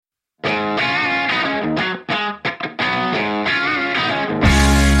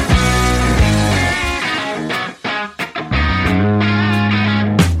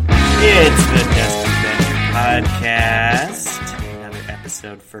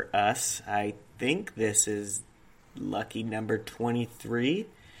for us. I think this is lucky number 23.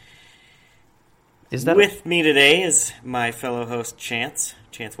 Is that with me today is my fellow host Chance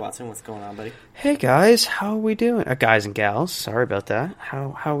Watson. What's going on, buddy? Hey guys, how are we doing? Guys and gals, sorry about that.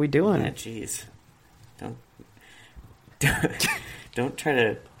 How are we doing? Yeah, jeez. Don't try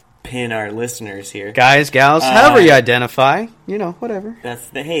to pin our listeners here. Guys, gals, however you identify, whatever.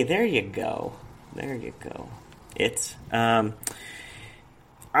 Hey, there you go. There you go.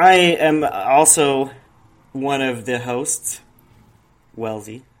 I am also one of the hosts,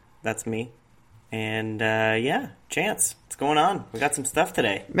 Wellesley. That's me. And Chance, what's going on? We got some stuff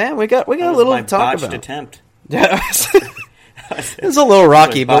today. Man, we got a little to talk about. Attempt. Yeah, it's a little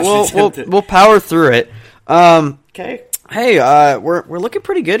rocky, but we'll power through it. Okay. Hey, we're looking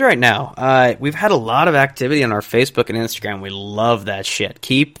pretty good right now. We've had a lot of activity on our Facebook and Instagram. We love that shit.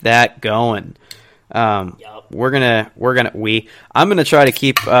 Keep that going. Yep. I'm gonna try to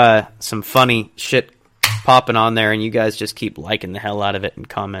keep some funny shit popping on there, and you guys just keep liking the hell out of it and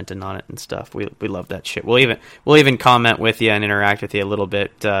commenting on it and stuff. We love that shit. We'll even comment with you and interact with you a little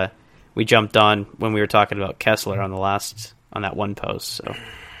bit. We jumped on when we were talking about Kessler on that one post. So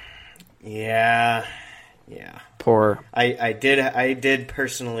yeah. Poor. I did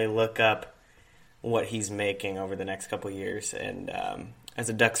personally look up what he's making over the next couple of years, and as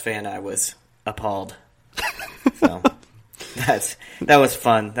a Ducks fan, I was appalled. So. That was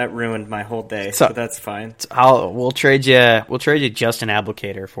fun. That ruined my whole day, so that's fine. We'll trade you Justin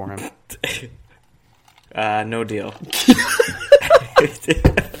Ablocator for him. No deal.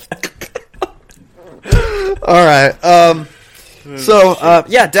 All right.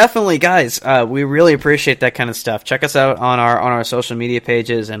 Definitely, guys. We really appreciate that kind of stuff. Check us out on our social media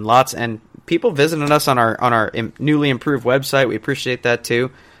pages and people visiting us on our newly improved website. We appreciate that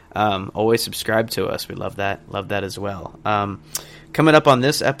too. Always subscribe to us. We love that as well. Coming up on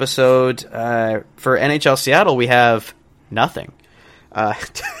this episode for NHL Seattle, we have nothing. No,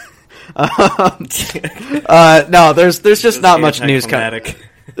 there's just not much news coming.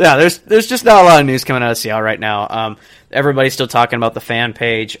 Yeah, there's just not a lot of news coming out of Seattle right now. Everybody's still talking about the fan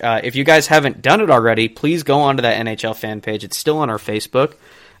page. If you guys haven't done it already, please go onto that NHL fan page. It's still on our Facebook.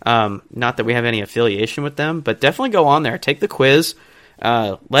 Not that we have any affiliation with them, but definitely go on there. Take the quiz.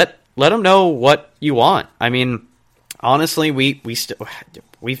 Let them know what you want. I mean, honestly, we've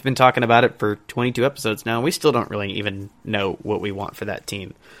been talking about it for 22 episodes now. And we still don't really even know what we want for that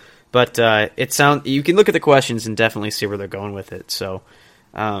team. But you can look at the questions and definitely see where they're going with it. So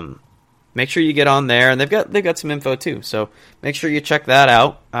make sure you get on there, and they've got some info too. So make sure you check that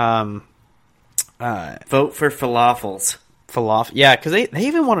out. Vote for falafels. Yeah, because they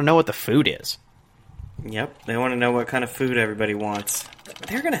even want to know what the food is. Yep, they want to know what kind of food everybody wants.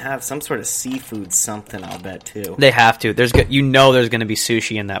 They're going to have some sort of seafood something, I'll bet, too. They have to. There's going to be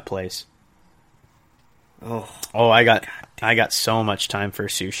sushi in that place. Oh, I got so much time for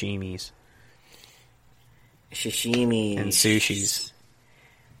sashimis. Sashimi. And sushis.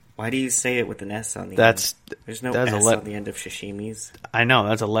 Why do you say it with an S on the end? There's no S on the end of sashimis. I know,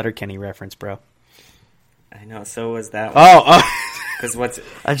 that's a Letterkenny reference, bro. I know, so was that one. Oh. Because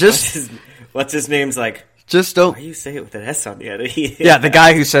what's his name's like? Just don't. Why do you say it with an S on the end? Yeah, the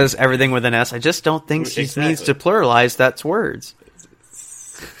guy who says everything with an S. I just don't think he needs to pluralize that's words.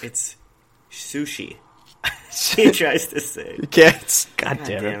 It's sushi. He tries to say. God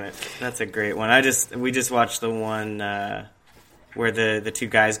damn it. That's a great one. We just watched the one where the two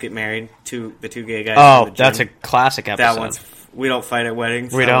guys get married. The two gay guys. Oh, that's a classic episode. That one's. We don't fight at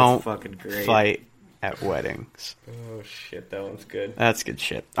weddings. We don't fucking great. Fight at weddings. Oh shit, that one's good. That's good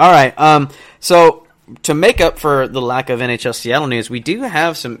shit. All right. So to make up for the lack of NHL Seattle news, we do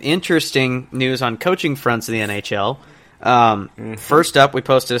have some interesting news on coaching fronts in the NHL. First up, we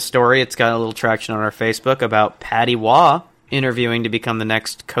posted a story. It's got a little traction on our Facebook about Patty Waugh interviewing to become the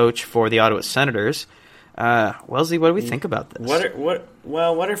next coach for the Ottawa Senators. Wellesley, what do we think about this?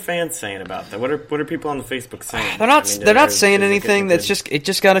 What are fans saying about that? What are people on the Facebook saying? They're not saying anything. It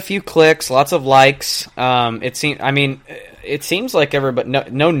just got a few clicks, lots of likes. It seems like everybody,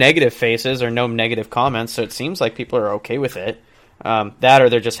 no negative faces or no negative comments. So it seems like people are okay with it. That or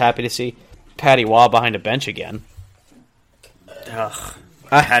they're just happy to see Patty Waugh behind a bench again. Ugh.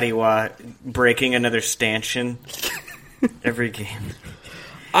 Patty Waugh breaking another stanchion every game.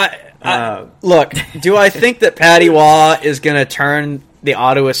 Look, do I think that Patty Waugh is going to turn the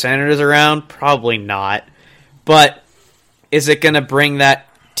Ottawa Senators around? Probably not. But is it going to bring that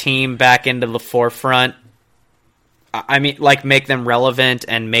team back into the forefront? I mean, like, make them relevant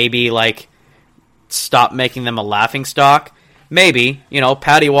and maybe, like, stop making them a laughingstock? Maybe.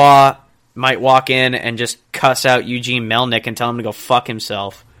 Patty Waugh might walk in and just cuss out Eugene Melnick and tell him to go fuck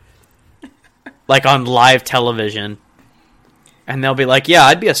himself. Like on live television. And they'll be like, yeah,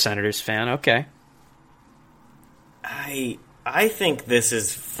 I'd be a Senators fan, okay. I think this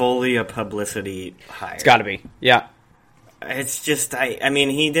is fully a publicity hire. It's gotta be, yeah. It's just, I mean,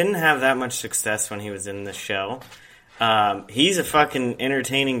 he didn't have that much success when he was in the show. He's a fucking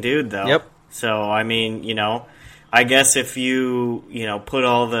entertaining dude, though. Yep. So, I mean, I guess if you, put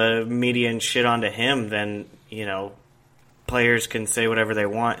all the media and shit onto him, then, players can say whatever they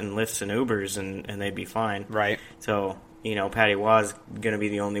want in Lyfts and Ubers, and they'd be fine. Right. So, Patty Waugh's going to be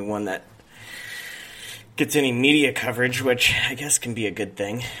the only one that gets any media coverage, which I guess can be a good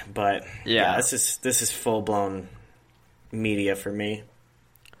thing. But, yeah this is full-blown media for me.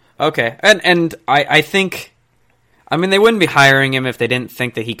 Okay. And I think, I mean, they wouldn't be hiring him if they didn't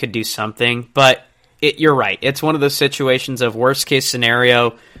think that he could do something, but you're right. It's one of those situations of worst case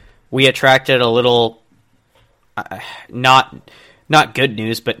scenario. We attracted a little, not good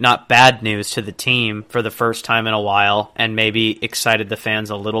news, but not bad news to the team for the first time in a while, and maybe excited the fans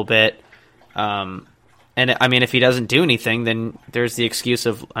a little bit. And I mean, if he doesn't do anything, then there's the excuse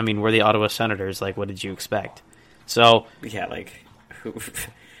of, I mean, we're the Ottawa Senators. Like, what did you expect? So yeah, like,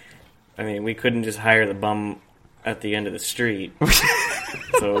 I mean, we couldn't just hire the bum at the end of the street.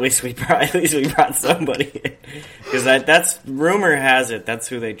 So at least we brought somebody, because that's rumor has it that's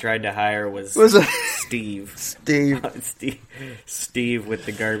who they tried to hire was Steve. Steve with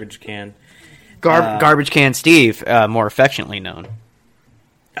the garbage can. Garbage can Steve, more affectionately known.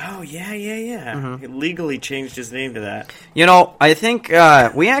 Oh yeah. Mm-hmm. He legally changed his name to that. I think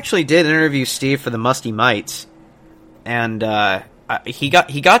we actually did interview Steve for the Musty Mites, and he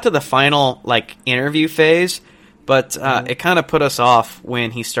got to the final interview phase. But it kind of put us off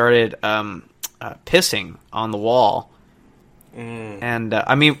when he started pissing on the wall. And,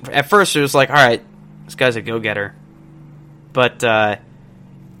 I mean, at first it was like, all right, this guy's a go-getter. But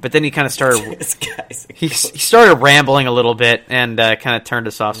then he kind of started... he started rambling a little bit and kind of turned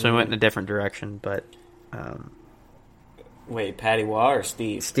us off, so we went in a different direction. But wait, Patty Waugh or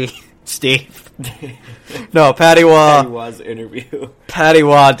Steve? Steve. No, Patty Waugh. Patty Waugh's interview. Patty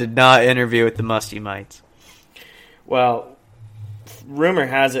Waugh did not interview with the Musty Mites. Well, rumor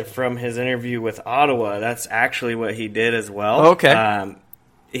has it from his interview with Ottawa, that's actually what he did as well. Okay.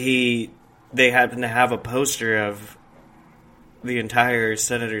 They happen to have a poster of the entire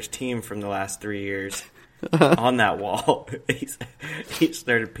Senators team from the last 3 years on that wall. He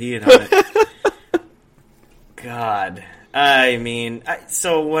started peeing on it. God. I mean,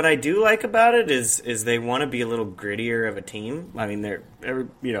 so what I do like about it is they want to be a little grittier of a team. I mean,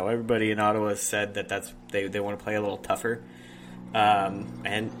 everybody in Ottawa has said that they want to play a little tougher.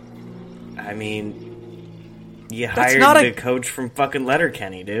 And I mean, you hired the coach from fucking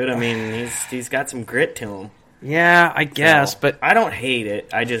Letterkenny, dude. I mean, he's got some grit to him. Yeah, I guess, but I don't hate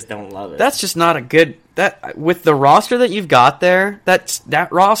it. I just don't love it. That's just not a good with the roster that you've got there. That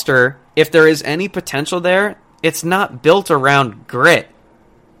roster, if there is any potential there, it's not built around grit.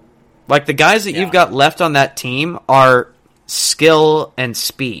 Like, the guys that you've got left on that team are skill and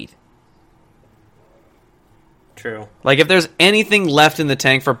speed. True. Like, if there's anything left in the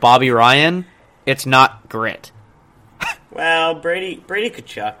tank for Bobby Ryan, it's not grit. Well, Brady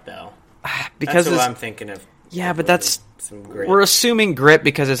Tkachuk, though. Because that's what I'm thinking of. Yeah, but that's... some grit. We're assuming grit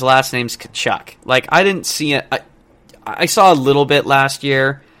because his last name's Tkachuk. Like, I didn't see it... I saw a little bit last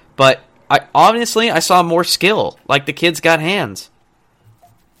year, but... I saw more skill. Like, the kid's got hands.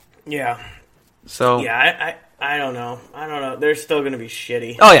 Yeah. So yeah, I don't know. They're still going to be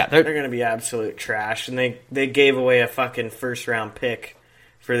shitty. Oh yeah, they're going to be absolute trash. And they gave away a fucking first round pick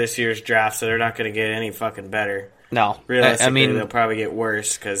for this year's draft, so they're not going to get any fucking better. No, realistically, they'll probably get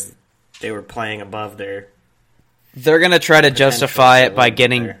worse because they were playing above their. They're going to try to justify it by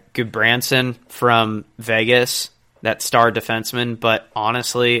getting Gudbranson from Vegas. That star defenseman, but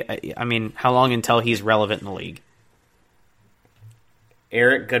honestly, I mean, how long until he's relevant in the league?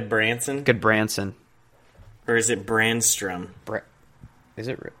 Eric Gudbranson? Gudbranson. Or is it Brandstrom? Is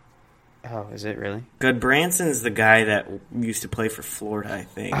it really? Gudbranson's the guy that used to play for Florida, I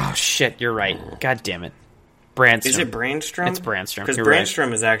think. Oh, shit, you're right. God damn it. Brandstrom. Is it Brandstrom? It's Brandstrom. Because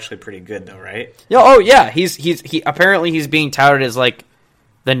Brandstrom is actually pretty good, though, right? Oh, yeah. He apparently he's being touted as, like,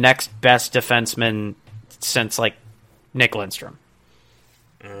 the next best defenseman since, like, Nick Lindstrom.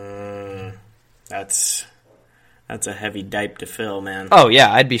 That's a heavy dipe to fill, man. Oh yeah,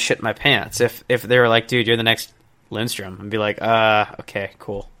 I'd be shitting my pants if they were like, dude, you're the next Lindstrom. I'd be like, okay,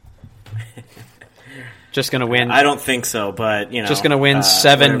 cool. Just gonna win. I don't think so, but just gonna win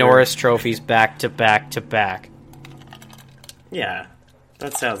 7 Norris trophies back to back to back. Yeah,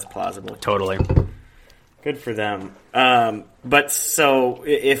 That sounds plausible. Totally. Good for them. But so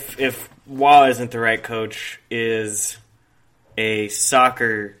if Waugh isn't the right coach, is a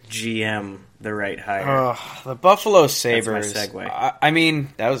soccer GM the right hire? The Buffalo Sabres. That's my segue. I mean,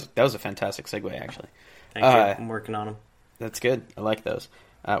 that was a fantastic segue, actually. Thank you. I'm working on them. That's good. I like those.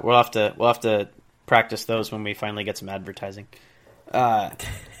 We'll have to practice those when we finally get some advertising.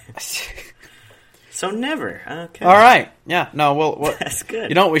 So never. Okay. All right. Yeah. No. We'll That's good.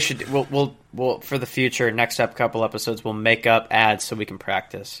 You know what we should do? We'll for the future, next couple episodes, we'll make up ads so we can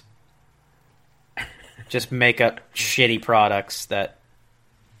practice. Just make up shitty products that.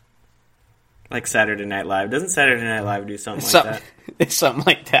 Like Saturday Night Live. Doesn't Saturday Night Live do something like that? It's something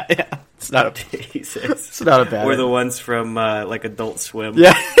like that. Yeah. It's not a. Jesus. It's not a bad. Or the ones from like Adult Swim.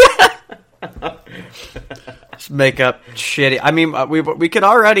 Yeah. Just make up shitty. I mean, we could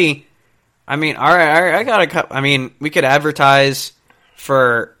already. I mean, all right. I got a cup. I mean, we could advertise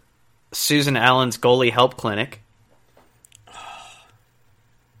for Susan Allen's goalie help clinic.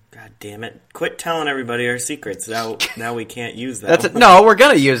 God damn it! Quit telling everybody our secrets. Now we can't use that. No, we're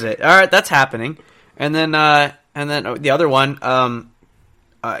gonna use it. All right, that's happening. And then the other one,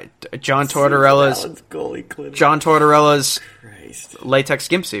 John Tortorella's goalie clinic. John Tortorella's Christ. Latex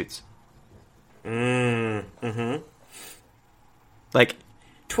skimp suits. Mm-hmm. Like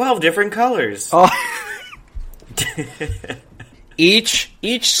 12 different colors. Oh. Each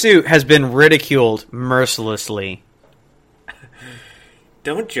suit has been ridiculed mercilessly.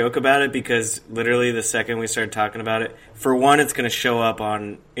 Don't joke about it, because literally the second we start talking about it, for one, it's going to show up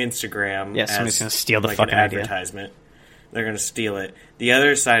on Instagram. Yeah, somebody's going to steal the like fucking an advertisement. Idea. They're going to steal it. The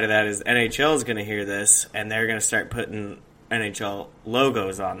other side of that is NHL is going to hear this, and they're going to start putting NHL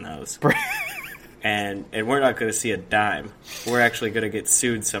logos on those. And we're not going to see a dime. We're actually going to get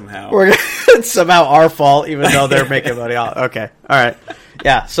sued somehow. It's somehow our fault, even though they're making money. Okay, all right,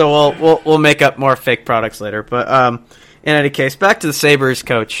 yeah. So we'll make up more fake products later. But in any case, back to the Sabres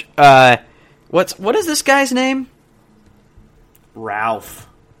coach. What is this guy's name? Ralph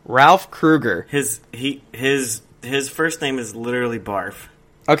Kruger. His first name is literally Barf.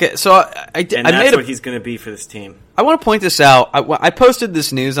 Okay, so that's what he's going to be for this team. I want to point this out. I posted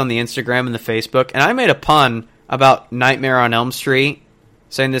this news on the Instagram and the Facebook, and I made a pun about Nightmare on Elm Street,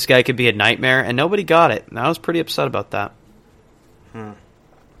 saying this guy could be a nightmare, and nobody got it. And I was pretty upset about that.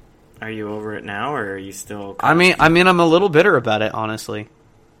 Are you over it now, or are you still... I mean, I'm a little bitter about it, honestly.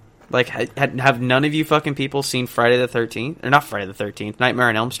 Like, have none of you fucking people seen Friday the 13th? Or not Friday the 13th, Nightmare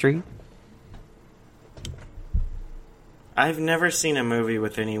on Elm Street? I've never seen a movie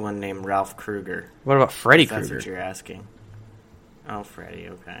with anyone named Ralph Kruger. What about Freddy Krueger? That's what you're asking. Oh, Freddy,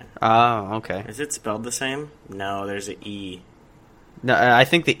 okay. Oh, okay. Is it spelled the same? No, there's an E. No, I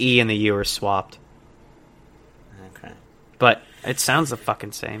think the E and the U are swapped. Okay. But it sounds the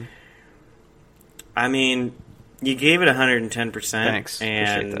fucking same. I mean, you gave it 110%. Thanks. And,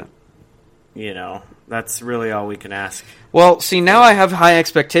 appreciate that. You know, that's really all we can ask. Well, see, now I have high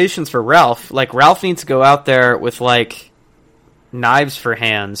expectations for Ralph. Like, Ralph needs to go out there with, like, knives for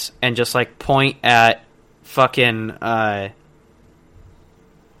hands and just, like, point at fucking, what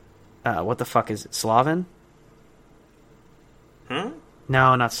the fuck is it, Slavin? No,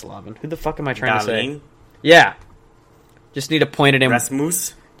 not Slavin. Who the fuck am I trying to say? Yeah. Just need to point at him.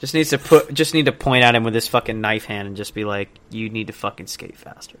 Rasmus? Just need to point at him with his fucking knife hand and just be like, you need to fucking skate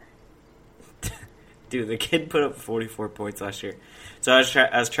faster. Dude, the kid put up 44 points last year. So I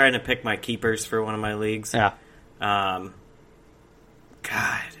was trying to pick my keepers for one of my leagues. Yeah. God,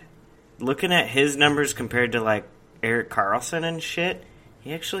 looking at his numbers compared to like Erik Karlsson and shit,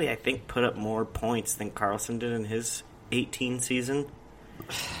 he actually, I think, put up more points than Karlsson did in his 18 season.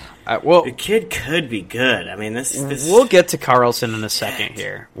 Well, the kid could be good. I mean, this we'll get to Karlsson in a second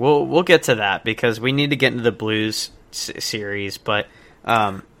here. We'll get to that because we need to get into the Blues series, but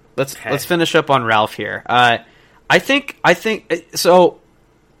let's finish up on Ralph here. I think so.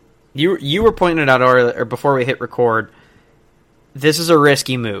 You were pointing it out earlier, before we hit record. This is a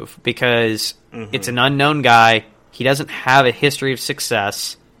risky move because it's an unknown guy. He doesn't have a history of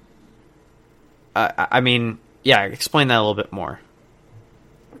success. I mean, yeah, explain that a little bit more.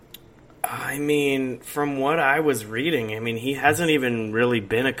 I mean, from what I was reading, I mean, he hasn't even really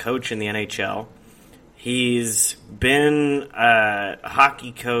been a coach in the NHL. He's been a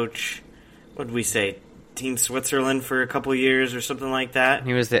hockey coach, what did we say, Team Switzerland for a couple years or something like that.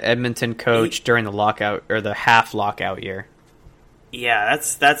 He was the Edmonton coach during the lockout, or the half lockout year. Yeah,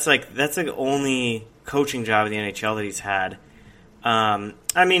 that's the only coaching job in the NHL that he's had.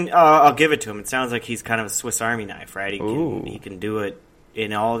 I mean, I'll give it to him. It sounds like he's kind of a Swiss Army knife, right? He can do it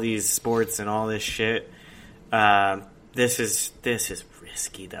in all these sports and all this shit. This is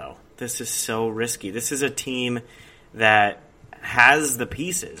risky, though. This is so risky. This is a team that has the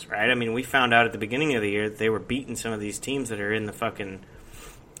pieces, right? I mean, we found out at the beginning of the year that they were beating some of these teams that are in the fucking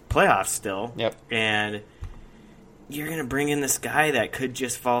playoffs still. Yep. And you're going to bring in this guy that could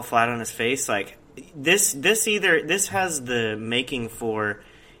just fall flat on his face. Like, this has the making for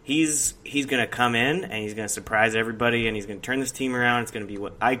he's going to come in and he's going to surprise everybody and he's going to turn this team around. It's going to be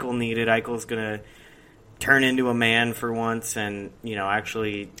what Eichel needed. Eichel's going to turn into a man for once and,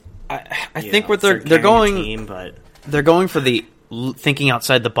 actually... I think what they're going... Team, but they're going for the thinking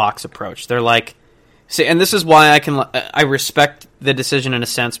outside the box approach. They're like... See, and this is why I respect the decision in a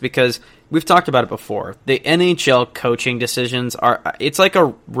sense, because we've talked about it before. The NHL coaching decisions it's like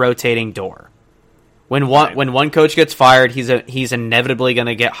a rotating door. When one coach gets fired, he's inevitably going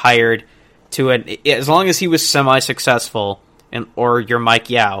to get hired as long as he was semi-successful or you're Mike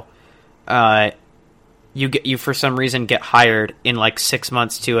Yao, you for some reason get hired in like 6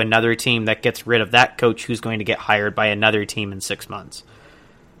 months to another team that gets rid of that coach who's going to get hired by another team in 6 months.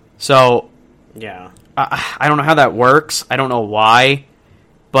 So yeah. I don't know how that works. I don't know why,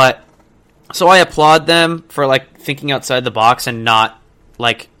 but so I applaud them for like thinking outside the box and not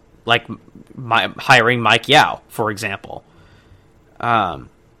like hiring Mike Yao, for example. Could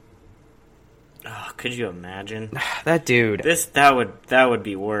you imagine that dude? That would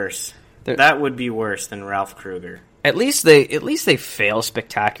be worse. That would be worse than Ralph Krueger. At least they fail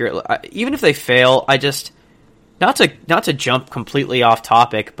spectacularly. Even if they fail, I just not to jump completely off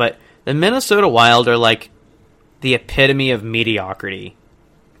topic, but the Minnesota Wild are like the epitome of mediocrity.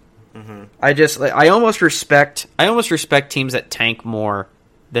 Mm-hmm. I almost respect teams that tank more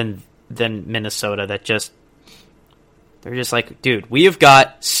than Minnesota. They're just like, dude, we have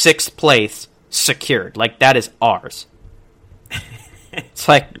got 6th place secured. Like, that is ours. It's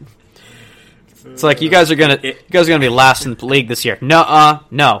like you guys are gonna be last in the league this year.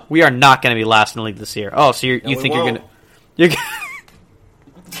 No, we are not gonna be last in the league this year. Oh, so you're gonna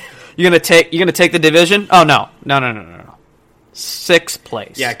take the division? Oh no. 6th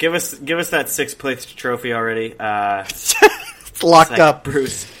place. Yeah, give us that 6th place trophy already. It's locked up,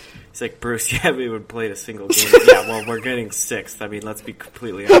 Bruce. It's like, Bruce, yeah, we would play a single game. Yeah, well, we're getting 6th. I mean, let's be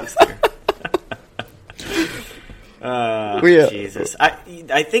completely honest here. Jesus.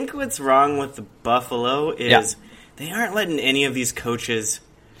 I think what's wrong with the Buffalo is they aren't letting any of these coaches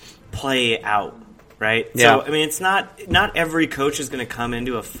play out, right? Yeah. So, I mean, it's not every coach is going to come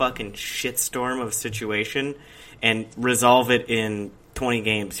into a fucking shitstorm of a situation and resolve it in 20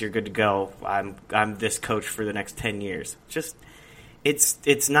 games. You're good to go. I'm this coach for the next 10 years. Just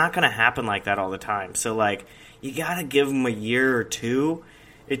it's not going to happen like that all the time. So, like, you got to give them a year or two.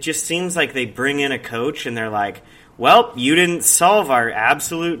 It just seems like they bring in a coach and they're like, well, you didn't solve our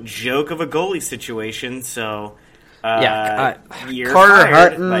absolute joke of a goalie situation, so you're Carter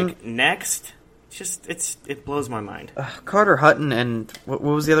fired. Hutton, like, next. It blows my mind. Carter Hutton and what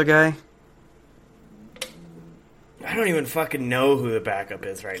was the other guy? I don't even fucking know who the backup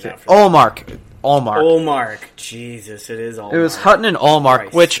is right now. Ullmark. Jesus, it is Ullmark. It was Hutton and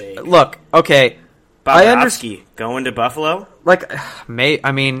Ullmark, look, okay. Bobrovsky going to Buffalo? Like,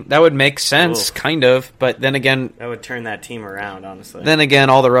 that would make sense, kind of, but then again... That would turn that team around, honestly. Then again,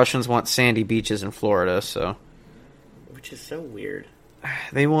 all the Russians want sandy beaches in Florida, so... Which is so weird.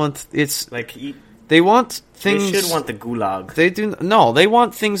 They want... They want things... They should want the gulag. They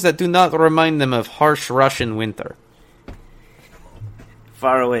want things that do not remind them of harsh Russian winter.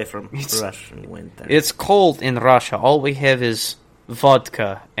 Far away from Russian winter. It's cold in Russia. All we have is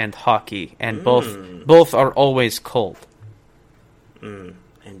vodka and hockey, and both are always cold. And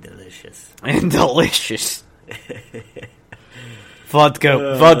delicious.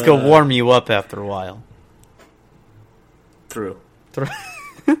 Vodka warm you up after a while. True.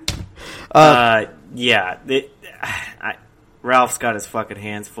 Ralph's got his fucking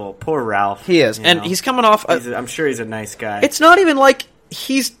hands full. Poor Ralph. He is, and he's coming off... I'm sure he's a nice guy. It's not even like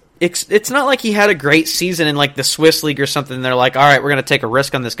it's not like he had a great season in like the Swiss League or something. And they're like, all right, we're going to take a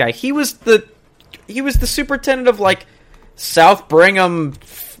risk on this guy. He was the superintendent of like South Brigham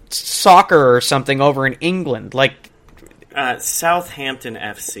soccer or something over in England, like Southampton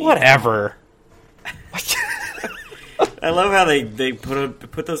FC. Whatever. I love how they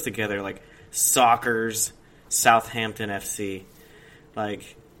put those together, like soccer's Southampton FC.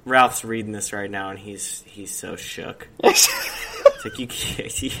 Like, Ralph's reading this right now and he's so shook. It's like, you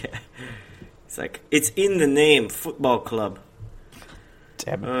can't, yeah. It's like, it's in the name, football club.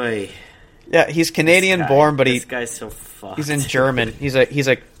 Damn it. Oy. Yeah, he's Canadian born, but this guy's so fucked. He's in German. He's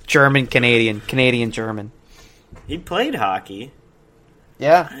a German Canadian German. He played hockey.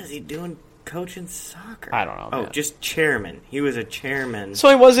 Yeah. What is he doing coaching soccer? I don't know. Oh, just chairman. He was a chairman. So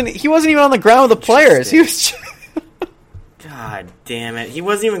he wasn't even on the ground with the players. He was. God damn it! He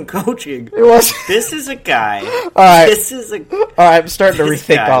wasn't even coaching. It was. This is a guy. All right. This is a. All right. I'm starting to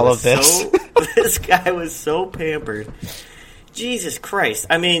rethink all of this. This guy was so pampered. Jesus Christ!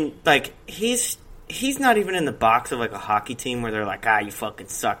 I mean, like he's not even in the box of like a hockey team where they're like, you fucking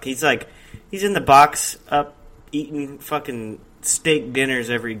suck. He's in the box up eating fucking steak dinners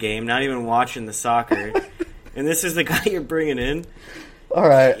every game, not even watching the soccer. And this is the guy you're bringing in. All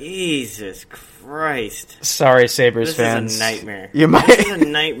right. Jesus Christ. Sorry, Sabres fans. This is a nightmare. This is a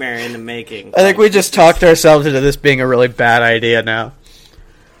nightmare in the making. I think we just talked ourselves into this being a really bad idea now.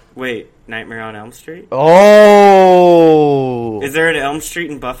 Wait, Nightmare on Elm Street? Oh. Is there an Elm Street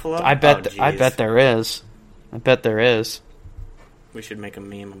in Buffalo? I bet there is. I bet there is. We should make a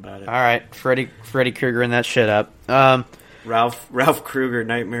meme about it. All right, Freddy Krueger and that shit up. Ralph Krueger,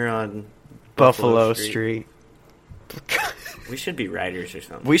 Nightmare on Buffalo Street. We should be writers or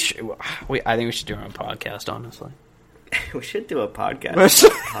something. I think we should do our own podcast, honestly. We should do a podcast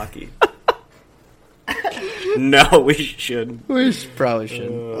about hockey. No, we shouldn't. We probably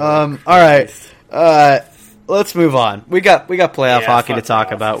shouldn't. All right. Let's move on. We got playoff hockey to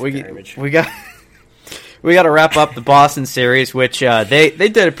talk about. We got to wrap up the Boston series, which they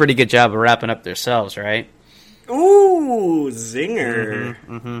did a pretty good job of wrapping up themselves, right? Ooh, zinger.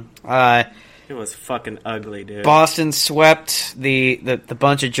 Mm-hmm. It was fucking ugly, dude. Boston swept the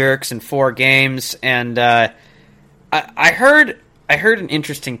bunch of jerks in 4 games, and I heard an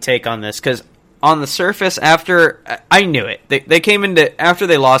interesting take on this, because on the surface, after I knew it, they came into after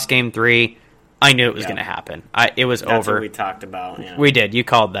they lost Game 3. I knew it was going to happen. It was That's over. What we talked about. Yeah. We did. You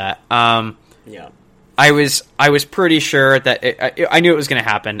called that. Yeah. I was pretty sure that I knew it was going to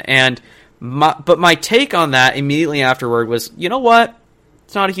happen, and but my take on that immediately afterward was, you know what?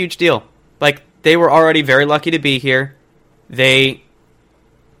 It's not a huge deal. Like, they were already very lucky to be here. They're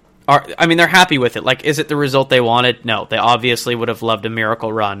happy with it. Like, is it the result they wanted? No. They obviously would have loved a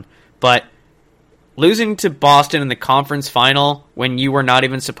miracle run. But losing to Boston in the conference final when you were not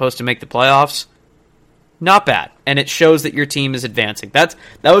even supposed to make the playoffs, not bad. And it shows that your team is advancing. That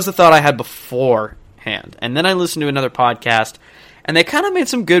was the thought I had beforehand. And then I listened to another podcast, and they kind of made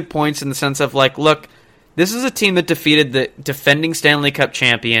some good points in the sense of, like, look, this is a team that defeated the defending Stanley Cup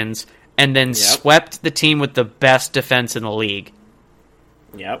champions and then swept the team with the best defense in the league.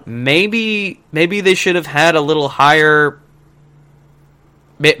 Yep. Maybe they should have had a little higher.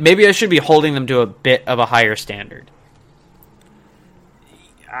 Maybe I should be holding them to a bit of a higher standard.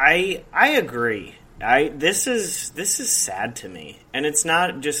 I agree. This is sad to me, and it's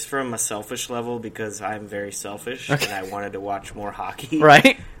not just from a selfish level because I'm very selfish and I wanted to watch more hockey.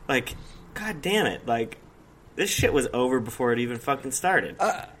 Right? Like, god damn it! Like, this shit was over before it even fucking started.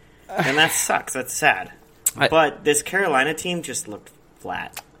 And that sucks. That's sad. But this Carolina team just looked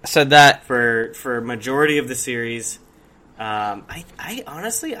flat. I said that for a majority of the series. I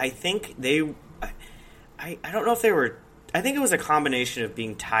honestly, I think I don't know if they were. I think it was a combination of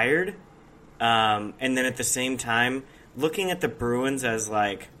being tired, and then at the same time looking at the Bruins as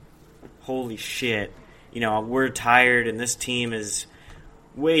like, holy shit, we're tired and this team is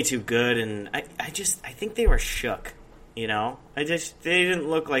way too good, and I think they were shook. They didn't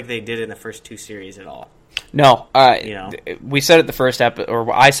look like they did in the first 2 series at all. No, we said it the first episode,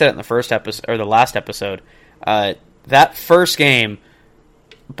 or I said it in the first episode or the last episode. That first game,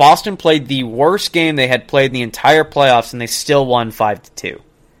 Boston played the worst game they had played in the entire playoffs, and they still won 5-2.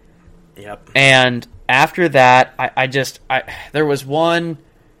 Yep. And after that, there was one.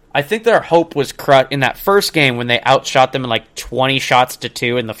 I think their hope was crushed in that first game when they outshot them in like 20 shots to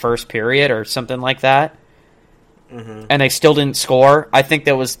 2 in the first period or something like that. Mm-hmm. And they still didn't score. I think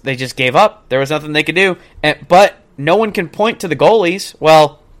they just gave up. There was nothing they could do. But no one can point to the goalies.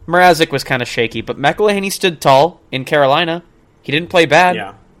 Well, Mrazek was kind of shaky, but McElhinney stood tall in Carolina. He didn't play bad.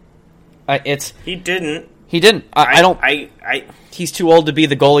 Yeah. He didn't. He didn't. He's too old to be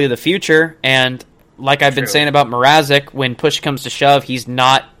the goalie of the future. And like I've been saying about Mrazek, when push comes to shove, he's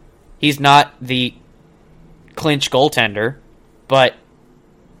not the clinch goaltender. But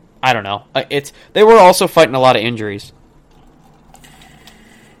I don't know. They were also fighting a lot of injuries.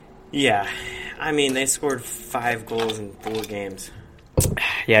 Yeah, I mean they scored 5 goals in 4 games.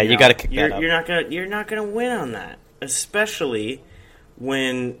 Yeah, you got to kick that up. You're not gonna win on that, especially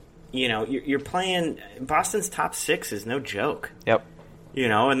when you're playing. Boston's top 6 is no joke. Yep.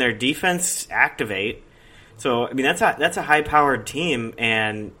 And their defense activate. So I mean that's a high powered team,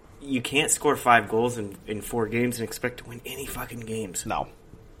 and you can't score 5 goals in 4 games and expect to win any fucking games.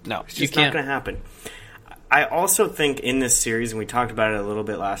 No, it's just not going to happen. I also think in this series, and we talked about it a little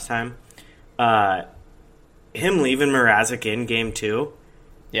bit last time, him leaving Mrazek in Game 2,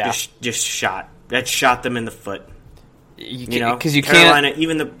 just shot them in the foot. Because you Carolina, can't.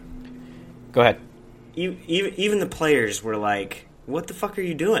 even the Go ahead. even the players were like, "What the fuck are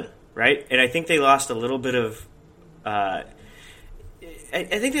you doing?" Right? And I think they lost a little bit of. I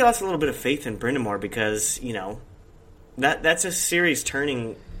think they lost a little bit of faith in Brind'Amour because that's a series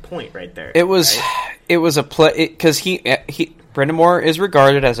turning point right there. It was right? It was a play because he Brind'Amour is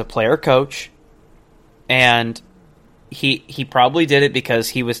regarded as a player coach, and he probably did it because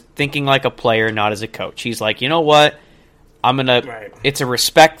he was thinking like a player, not as a coach. He's like, you know what, I'm gonna. Right. It's a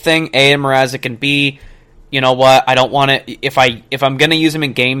respect thing. A, and Mrazek, and B, you know what, I don't want to. If I'm gonna use him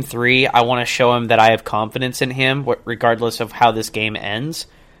in Game 3, I want to show him that I have confidence in him, regardless of how this game ends.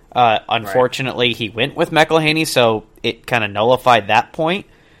 Unfortunately, he went with McElhaney, so it kind of nullified that point.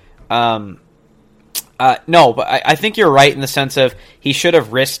 No, but I think you're right in the sense of he should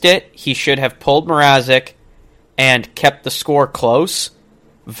have risked it. He should have pulled Mrazek and kept the score close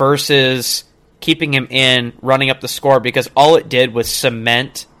versus keeping him in, running up the score, because all it did was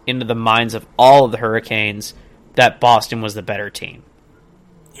cement into the minds of all of the Hurricanes that Boston was the better team.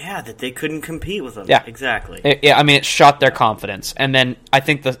 Yeah, that they couldn't compete with them. Yeah, exactly. It shot their confidence. And then I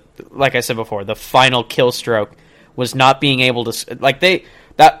think, like I said before, the final kill stroke was not being able to...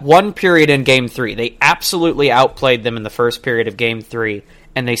 That one period in Game 3, they absolutely outplayed them in the first period of Game 3,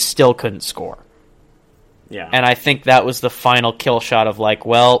 and they still couldn't score. Yeah. And I think that was the final kill shot of like,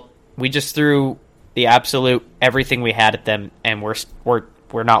 well, we just threw the absolute everything we had at them, and we're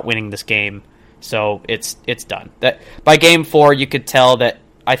not winning this game, so it's done. That by Game 4, you could tell that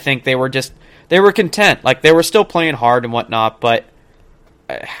I think they were content. Like, they were still playing hard and whatnot, but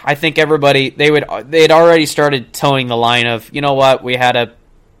I think everybody they'd already started towing the line of, you know what, we had a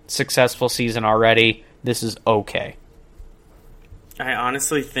successful season already. This is okay. I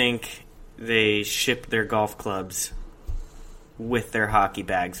honestly think they shipped their golf clubs with their hockey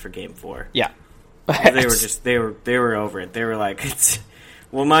bags for Game 4. Yeah. they were over it. They were like,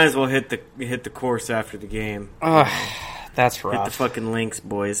 well, might as well hit the course after the game. That's rough. Hit the fucking links,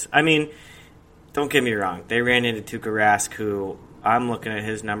 boys. I mean, don't get me wrong. They ran into Tuukka Rask, who I'm looking at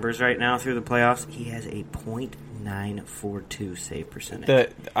his numbers right now through the playoffs. He has a .942 save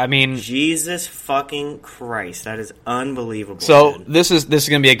percentage. Jesus fucking Christ, that is unbelievable. So man. this is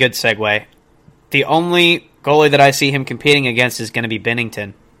going to be a good segue. The only goalie that I see him competing against is going to be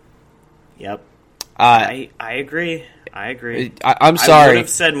Binnington. Yep. I agree. I'm sorry. I would have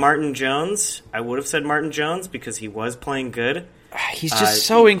said Martin Jones. Because he was playing good. He's just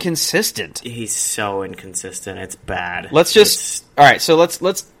so inconsistent. He's so inconsistent. It's bad. All right, so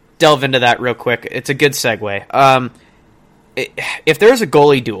let's delve into that real quick. It's a good segue. If there's a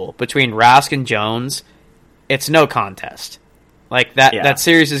goalie duel between Rask and Jones, it's no contest. Like that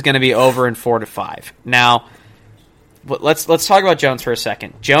series is going to be over in 4-5. Now, let's talk about Jones for a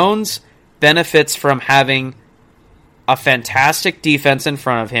second. Jones benefits from having a fantastic defense in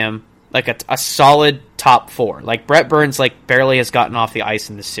front of him, like a solid top four. Like Brett Burns, barely has gotten off the ice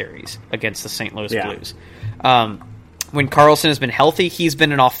in this series against the St. Louis Blues. When Karlsson has been healthy, he's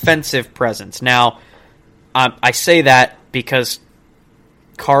been an offensive presence. Now, I say that because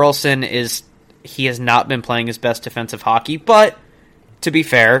Karlsson has not been playing his best defensive hockey, but to be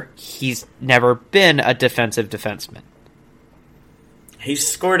fair, he's never been a defensive defenseman. He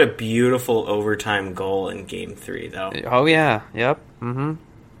scored a beautiful overtime goal in Game 3, though. Oh, yeah. Yep. Mm-hmm.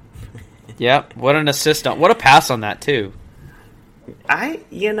 Yep. What an assist what a pass on that, too. Yeah.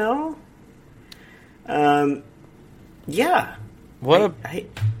 I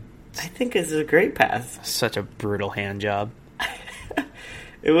think this is a great pass. Such a brutal hand job.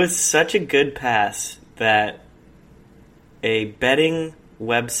 It was such a good pass that a betting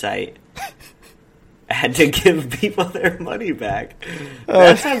website had to give people their money back.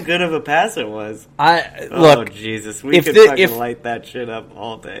 That's how good of a pass it was. Look, Jesus, we could fucking light that shit up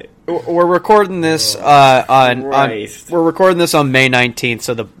all day. We're recording this we're recording this on May 19th,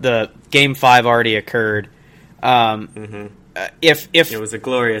 so the Game 5 already occurred. If it was a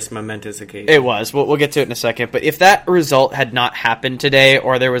glorious, momentous occasion. It was. We'll get to it in a second. But if that result had not happened today,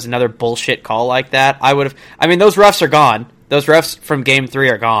 or there was another bullshit call like that, I would have. I mean, those refs are gone. Those refs from Game 3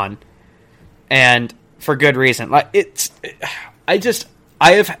 are gone, and for good reason. I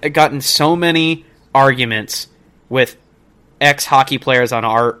have gotten so many arguments with ex-hockey players on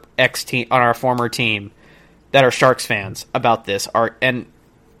our ex-team, on our former team, that are Sharks fans about this. And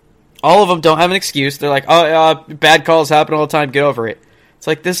all of them don't have an excuse. They're like, bad calls happen all the time, get over it. It's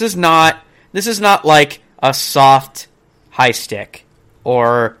like, this is not like a soft high stick,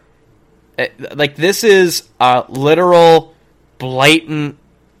 or this is a literal, blatant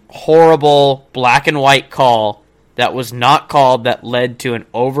horrible black and white call that was not called that led to an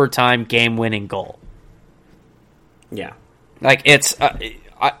overtime game-winning goal. Yeah. Like, it's...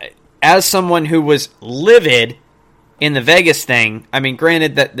 as someone who was livid in the Vegas thing, I mean,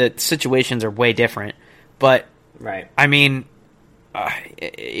 granted that the situations are way different, but... Right. I mean,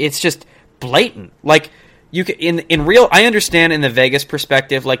 it's just blatant. Like, you can, in real... I understand in the Vegas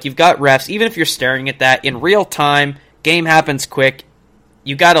perspective, like, you've got refs, even if you're staring at that, in real time, game happens quick,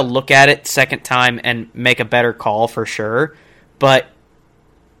 you got to look at it second time and make a better call for sure, but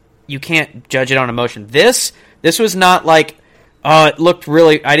you can't judge it on emotion. This was not like, oh, it looked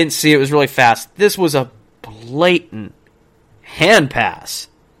really, I didn't see it, was really fast. This was a blatant hand pass.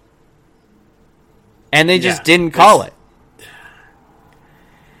 And they just didn't call it.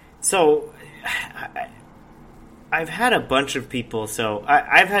 So, I've had a bunch of people,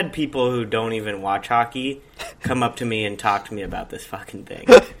 I've had people who don't even watch hockey come up to me and talk to me about this fucking thing,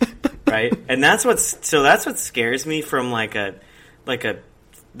 right? And that's what scares me from like a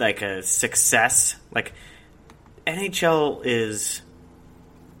success. Like, NHL is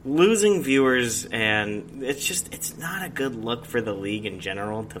losing viewers, and it's not a good look for the league in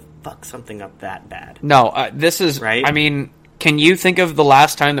general to fuck something up that bad. No, this is right. I mean, can you think of the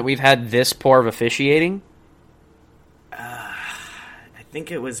last time that we've had this poor of officiating? I think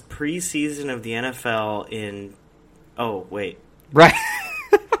it was preseason of the NFL in... Oh, wait. Right.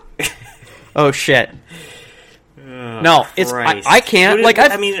 Oh, shit. No, it's... I can't... Like,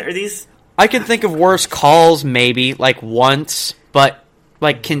 I mean, are these... I can think of worse calls, maybe, like, once, but,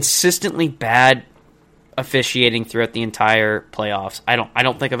 like, consistently bad officiating throughout the entire playoffs. I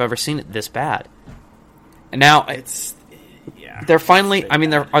don't think I've ever seen it this bad. And now... Yeah. They're finally... I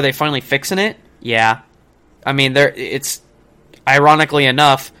mean, are they finally fixing it? Yeah. I mean, it's... Ironically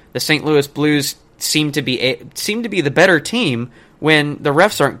enough, the St. Louis Blues seem to be the better team when the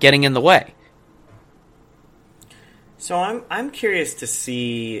refs aren't getting in the way. So I'm curious to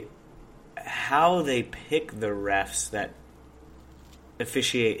see how they pick the refs that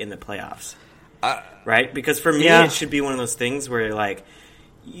officiate in the playoffs, right? Because for me, it should be one of those things where, like,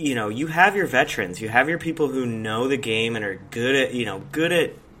 you know, you have your veterans, you have your people who know the game and are good at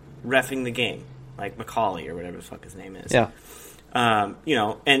reffing the game, like McCauley or whatever the fuck his name is. Yeah. You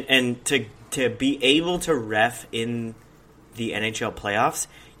know, and to be able to ref in the NHL playoffs,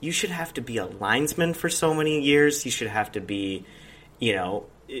 you should have to be a linesman for so many years. You should have to be, you know,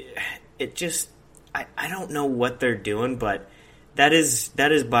 it just, I don't know what they're doing, but that is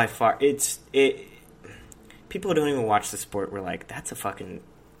by far, people who don't even watch the sport were like, that's a fucking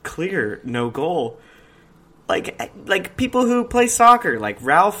clear no goal. Like people who play soccer, like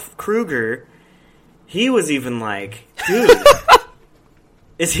Ralph Kruger, he was even like, dude,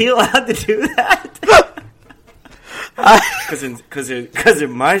 is he allowed to do that? Because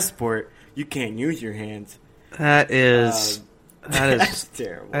in my sport, you can't use your hands. That is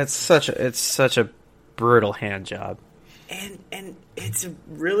terrible. It's such a brutal hand job. And it's a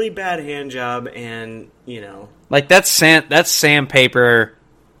really bad hand job, and you know, like that's sandpaper.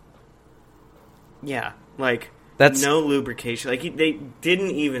 Yeah, like that's no lubrication. Like they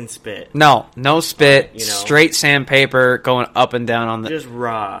didn't even spit. No spit. You know? Straight sandpaper going up and down on the just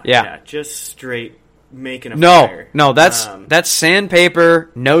raw. Yeah, just straight making a fire. No, that's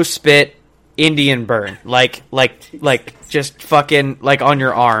sandpaper. No spit. Indian burn. Like just fucking like on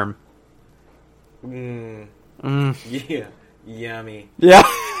your arm. Yeah, yummy. Yeah.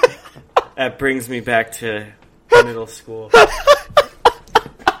 That brings me back to middle school.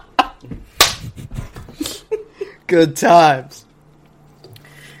 Good times.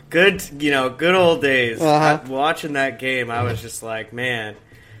 Good old days. Uh-huh. Watching that game, I was just like, man,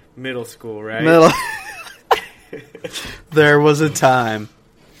 middle school, right? There was a time.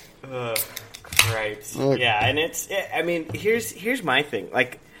 Right. Yeah, and here's my thing.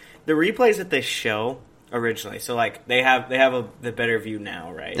 Like, the replays that they show originally, so like they have the better view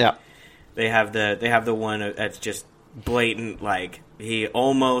now, right? Yeah. They have the one that's just blatant, like he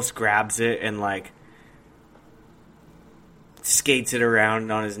almost grabs it and like skates it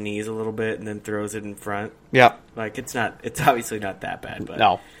around on his knees a little bit and then throws it in front. Yeah. Like it's obviously not that bad, but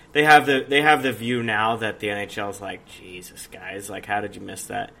no. They have the view now that the NHL is like, Jesus, guys, like how did you miss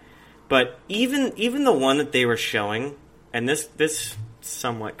that? But even the one that they were showing, and this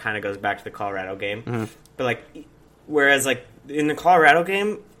somewhat kind of goes back to the Colorado game, mm-hmm. but like whereas like in the Colorado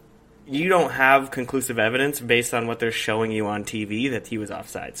game, you don't have conclusive evidence based on what they're showing you on TV that he was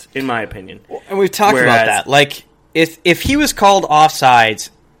offsides, in my opinion. And we've talked about that. Like if he was called offsides,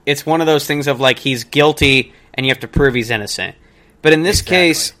 it's one of those things of like he's guilty and you have to prove he's innocent. But in this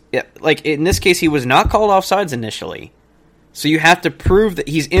case, he was not called offsides initially. So you have to prove that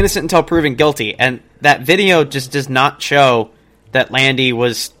he's innocent until proven guilty. And that video just does not show that Landy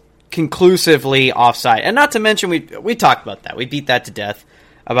was conclusively offside. And not to mention, we talked about that. We beat that to death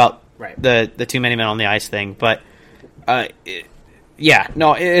about the too many men on the ice thing. But,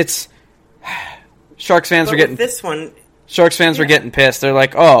 it's... Sharks fans were getting... this one... Sharks fans were getting pissed. They're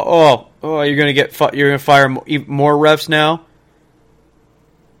like, you're gonna fire more refs now?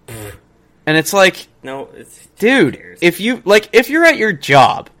 And it's like... No, dude, if you're at your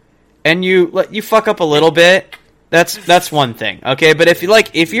job and you fuck up a little bit, that's one thing, okay? But if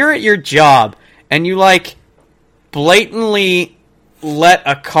you're at your job and you blatantly let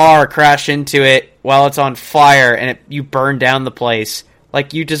a car crash into it while it's on fire and you burn down the place,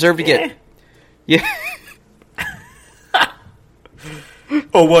 you deserve to get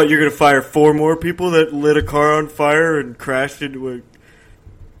Oh, what? You're gonna fire 4 more people that lit a car on fire and crashed into a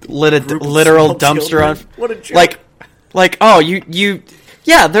literal dumpster on. What a joke. They're like, oh,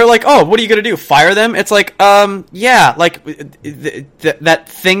 what are you gonna do? Fire them? It's like, that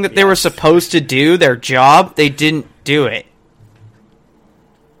thing that they were supposed to do, their job, they didn't do it.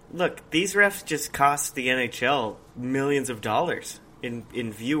 Look, these refs just cost the NHL millions of dollars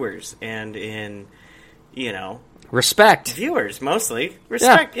in viewers and in, respect. Viewers mostly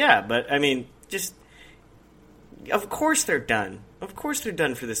respect, but I mean, just of course they're done. Of course they're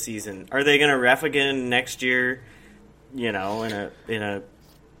done for the season. Are they going to ref again next year? In a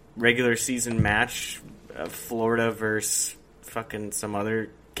regular season match, Florida versus fucking some other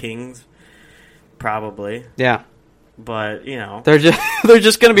Kings, probably. Yeah, but they're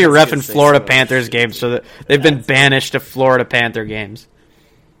just going to be reffing Florida Panthers games, so that they've been banished to Florida Panther games.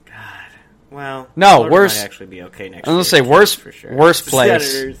 Well, no, worse. Might actually be okay next I'm year. Say worse, for sure. Worst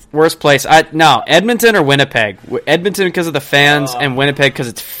place. Worst place. Edmonton or Winnipeg. Edmonton because of the fans, and Winnipeg because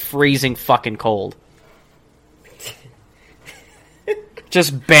it's freezing fucking cold.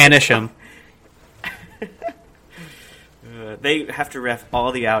 Just banish them. They have to ref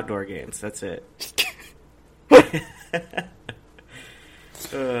all the outdoor games. That's it.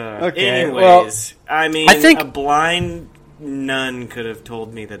 Okay. Anyways, I think a blind nun could have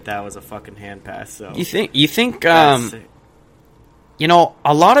told me that was a fucking hand pass. So you think a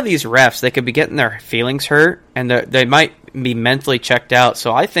lot of these refs, they could be getting their feelings hurt and they might be mentally checked out.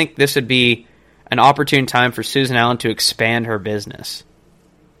 So I think this would be an opportune time for Susan Allen to expand her business.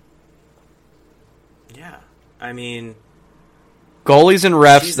 Yeah, I mean, goalies and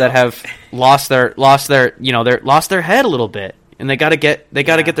refs that have lost their head a little bit, and they got to get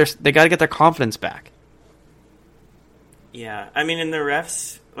their confidence back. Yeah, I mean, in the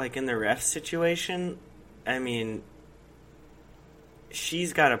refs situation, I mean,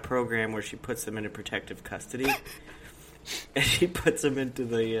 she's got a program where she puts them into protective custody, and she puts them into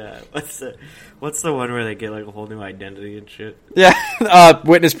the what's the one where they get a whole new identity and shit? Yeah,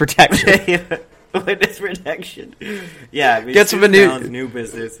 witness protection. Witness protection. Yeah, I mean, gets them a new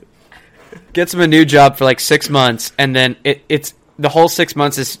business. Gets them a new job for 6 months, and then it's the whole 6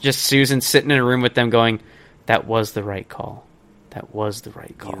 months is just Susan sitting in a room with them going, that was the right call. That was the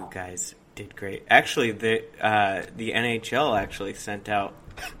right call. You guys did great. Actually, the NHL actually sent out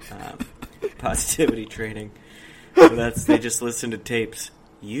positivity training. So they just listened to tapes.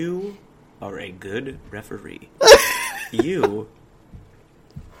 You are a good referee. You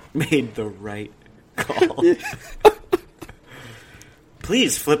made the right call.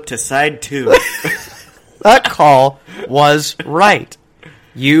 Please flip to side 2. That call was right.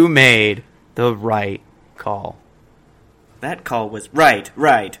 You made the right call. That call was right.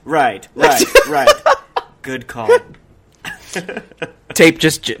 Good call. The tape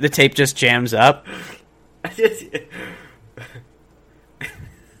just jams up.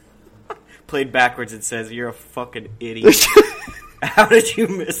 Played backwards, it says, "You're a fucking idiot." How did you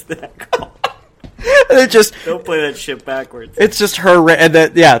miss that call? Don't play that shit backwards. It's just her,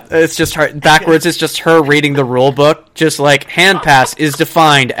 it's just her backwards. It's just her reading the rule book, just like hand pass is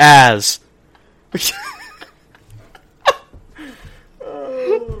defined as.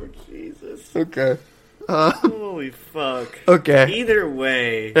 Oh Jesus! Okay. Holy fuck! Okay. Either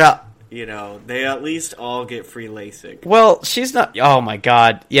way, yeah. They at least all get free LASIK. Well, she's not. Oh my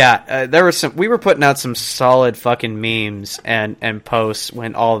god, yeah. There was some. We were putting out some solid fucking memes and posts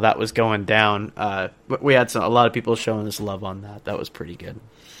when all of that was going down. We had a lot of people showing us love on that. That was pretty good.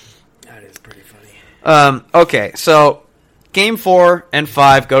 That is pretty funny. Okay, so game 4 and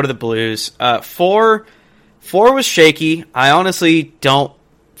 5 go to the Blues. 4 was shaky. I honestly don't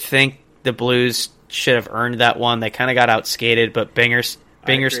think the Blues should have earned that one. They kind of got outskated, but Binger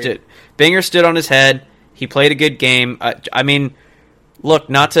stood on his head. He played a good game. I mean, look,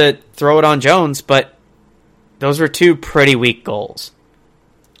 not to throw it on Jones, but Those were two pretty weak goals.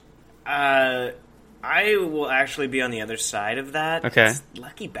 I will actually be on the other side of that. Okay. It's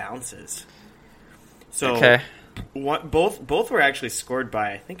lucky bounces. So both were actually scored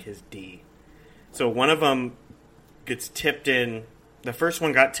by, I think, his D. So one of them gets tipped in. The first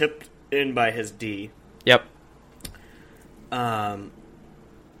one got tipped in by his D. Yep. The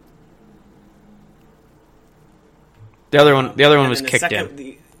other one was kicked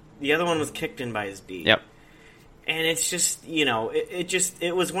in. The other one was kicked in by his D. Yep. And it's just,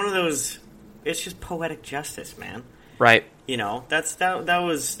 it was one of those. It's just poetic justice, man. Right.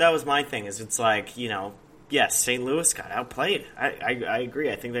 That was my thing. Is it's like, yes, St. Louis got outplayed. I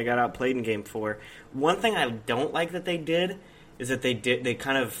agree. I think they got outplayed in Game 4. One thing I don't like that they did is that they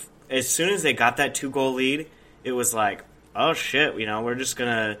kind of, as soon as they got that 2-goal lead, it was like, oh shit, we're just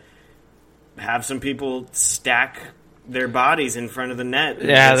gonna have some people stack their bodies in front of the net.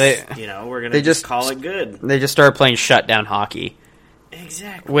 Yeah, we're gonna just call it good. They just started playing shutdown hockey.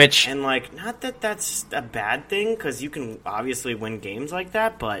 Exactly. And not that that's a bad thing, because you can obviously win games like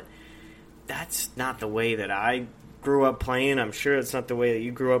that, but that's not the way that I grew up playing. I'm sure it's not the way that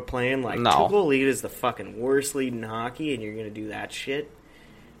you grew up playing. Like, no. 2-goal lead is the fucking worst lead in hockey, and you're going to do that shit?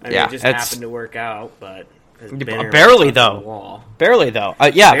 I mean, it just happened to work out, but... Barely, though. Barely, though.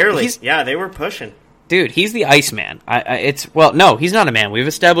 Barely. Yeah, they were pushing. Dude, he's the Iceman. No, he's not a man. We've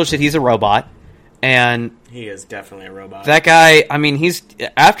established that he's a robot, and... He is definitely a robot. That guy, I mean, he's...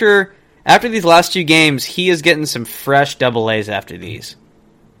 After these last 2 games, he is getting some fresh double A's after these.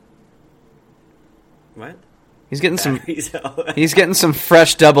 What? He's getting he's getting some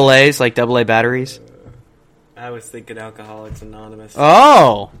fresh double A's, like double A batteries. I was thinking Alcoholics Anonymous.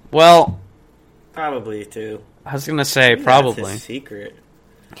 Oh, well, probably too. I was gonna say probably. That's his secret.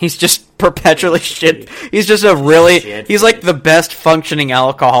 He's just perpetually shit. He's just he's like the best functioning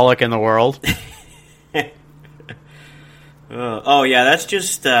alcoholic in the world. Oh yeah, that's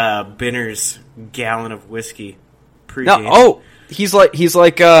just Binner's gallon of whiskey. No, he's like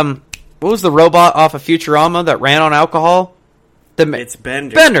what was the robot off of Futurama that ran on alcohol? It's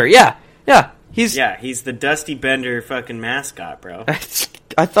Bender. Bender, yeah. He's the Dusty Bender fucking mascot, bro.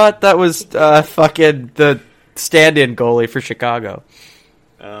 I thought that was fucking the stand-in goalie for Chicago.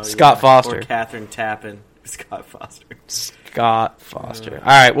 Scott Foster. Or Catherine Tappan. Scott Foster. All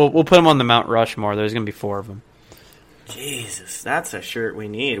right, we'll put him on the Mount Rushmore. There's going to be 4 of them. Jesus, that's a shirt we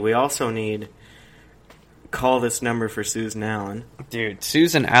need. We also need... Call this number for Susan Allen. Dude,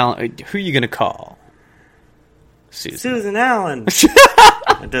 Susan Allen. Who are you going to call? Susan Allen.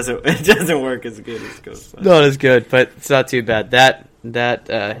 It doesn't work as good as Ghostbusters. Not as good, but it's not too bad.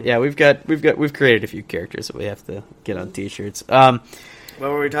 We've created a few characters that we have to get on t-shirts. What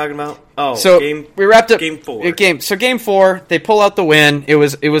were we talking about? Oh, so we wrapped up Game 4. So Game 4, they pull out the win. It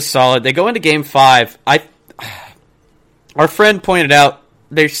was solid. They go into Game 5. Our friend pointed out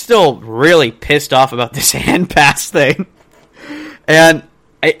they're still really pissed off about this hand pass thing. And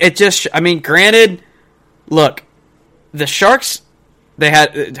it just, I mean, granted, look, the Sharks, they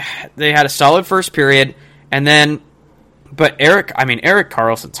had a solid first period, and then, but Erik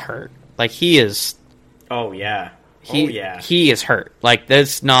Karlsson's hurt. Like, he is. Oh, yeah. He is hurt. Like,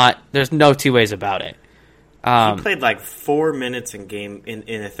 there's no two ways about it. He played like 4 minutes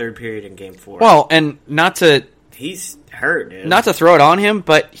in a third period in Game 4. Well, and he's hurt, dude. Not to throw it on him,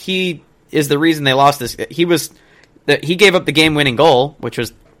 but he is the reason they lost this. He gave up the game-winning goal, which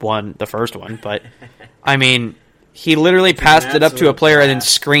was the first one, but I mean, he literally passed it up to a player and then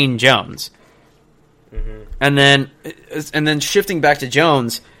screened Jones. Mm-hmm. And then shifting back to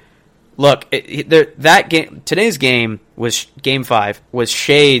Jones, look, today's game was Game 5 was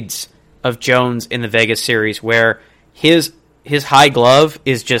shades of Jones in the Vegas series, where his high glove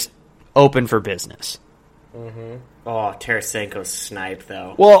is just open for business. Mm-hmm. Oh, Tarasenko's snipe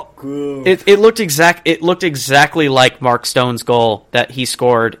though. Well, it looked exactly like Mark Stone's goal that he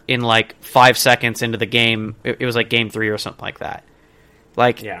scored in like 5 seconds into the game. It was like Game 3 or something like that.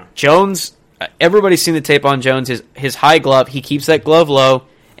 Like, yeah. Jones, everybody's seen the tape on Jones. His high glove, he keeps that glove low,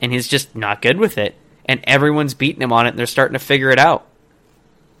 and he's just not good with it. And everyone's beating him on it, and they're starting to figure it out.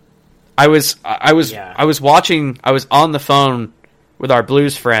 I was on the phone with our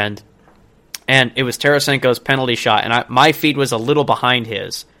Blues friend, and it was Tarasenko's penalty shot, and my feed was a little behind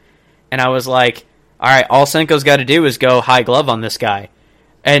his. And I was like, all right, all Senko's got to do is go high glove on this guy.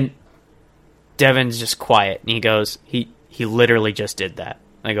 And Devin's just quiet, and he goes, he literally just did that.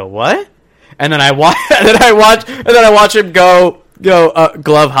 I go, what? And then I watch him go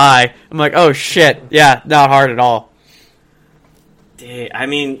glove high. I'm like, oh shit, yeah, not hard at all. I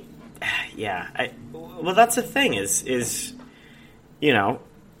mean, yeah. Well, that's the thing is, you know,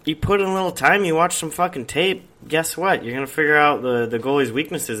 you put in a little time, you watch some fucking tape, guess what? You're going to figure out the goalie's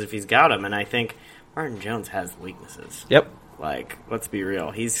weaknesses if he's got them. And I think Martin Jones has weaknesses. Yep. Like, let's be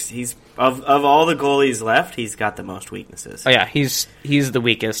real. He's of all the goalies left, he's got the most weaknesses. Oh, yeah, he's the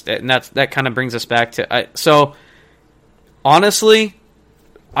weakest. And that kind of brings us back to... So, honestly,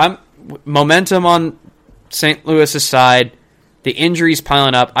 momentum on St. Louis's side, the injuries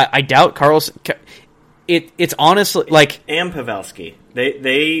piling up. I doubt Carlson... It's honestly like... And Pavelski.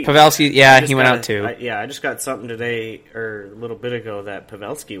 Pavelski, yeah, he went out too. I just got something today, or a little bit ago, that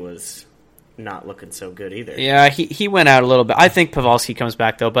Pavelski was not looking so good either. Yeah, he went out a little bit. I think Pavelski comes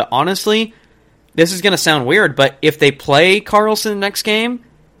back, though. But honestly, this is going to sound weird, but if they play Carlson next game,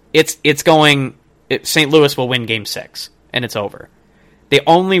 St. Louis will win Game 6, and it's over. The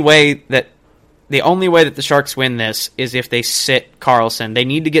only way that the Sharks win this is if they sit Carlson. They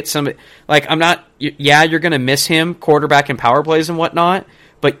need to get somebody... Like, you're going to miss him, quarterback and power plays and whatnot,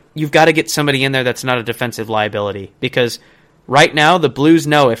 but you've got to get somebody in there that's not a defensive liability. Because right now, the Blues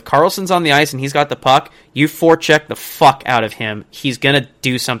know if Carlson's on the ice and he's got the puck, you forecheck the fuck out of him. He's going to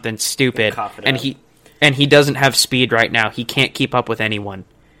do something stupid. And he doesn't have speed right now. He can't keep up with anyone.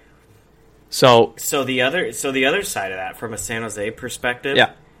 So the other side of that, from a San Jose perspective...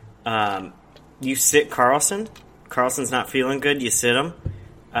 Yeah. You sit Carlson. Carlson's not feeling good. You sit him.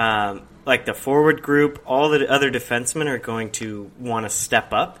 Like the forward group, all the other defensemen are going to want to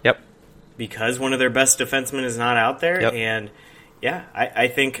step up. Yep. Because one of their best defensemen is not out there. Yep. And yeah, I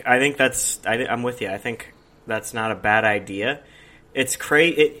think I'm with you. I think that's not a bad idea. It's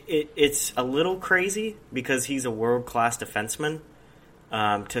it's a little crazy because he's a world-class defenseman.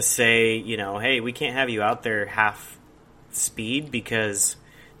 To say, hey, we can't have you out there half speed because...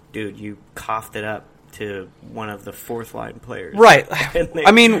 Dude, you coughed it up to one of the fourth line players. Right.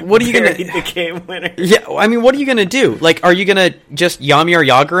 I mean, what are you going to... the game winner. Yeah, I mean, what are you going to do? Like, are you going to just Jaromir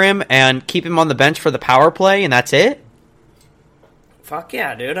Jagr him and keep him on the bench for the power play and that's it? Fuck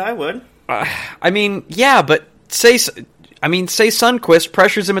yeah, dude, I would. I mean, yeah, but say Sundqvist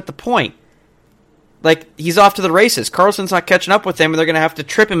pressures him at the point. Like, he's off to the races. Carlson's not catching up with him, and they're going to have to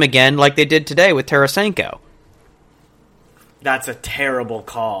trip him again like they did today with Tarasenko. That's a terrible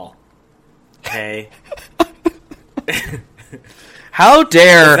call. Okay. How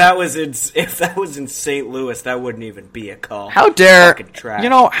dare... If that was in St. Louis, that wouldn't even be a call. How dare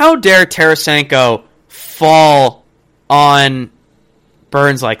Tarasenko fall on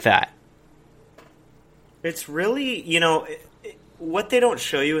Burns like that? It's really, what they don't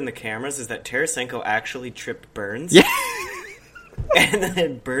show you in the cameras is that Tarasenko actually tripped Burns. Yeah. And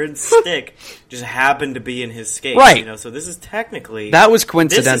then Burns' stick just happened to be in his skate. Right. So this is technically... That was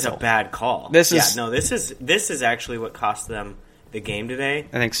coincidental. This is a bad call. This is actually what cost them the game today.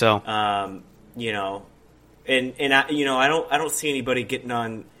 I think so. And I don't see anybody getting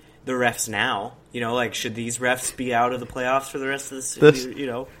on the refs now. Like, should these refs be out of the playoffs for the rest of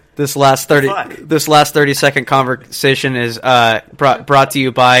the This last 30-second conversation is brought to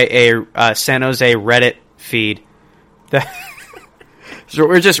you by a San Jose Reddit feed. So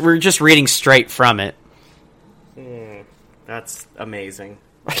we're just reading straight from it. That's amazing.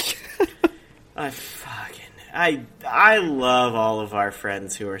 I love all of our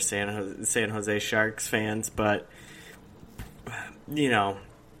friends who are San Jose Sharks fans, but me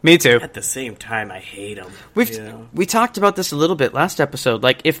too. At the same time, I hate them. We talked about this a little bit last episode.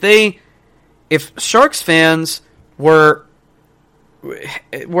 Like if Sharks fans were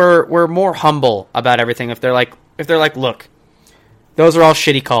more humble about everything, if they're like, look, those are all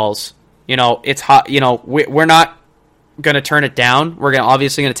shitty calls. It's hot. We're not going to turn it down. We're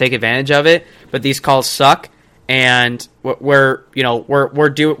obviously going to take advantage of it, but these calls suck, and we're going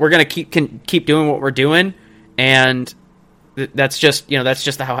to keep doing what we're doing, and that's just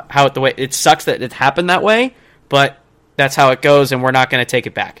how the way it sucks that it happened that way, but that's how it goes, and we're not going to take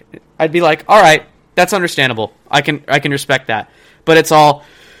it back. I'd be like, all right, that's understandable. I can respect that, but it's all.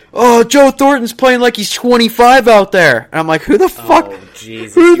 Oh, Joe Thornton's playing like he's 25 out there. And I'm like, who the fuck? Oh,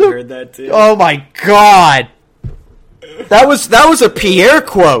 Jesus, you heard that too? Oh, my God. That was a Pierre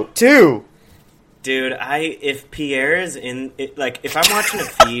quote, too. Dude, if Pierre is in... if I'm watching a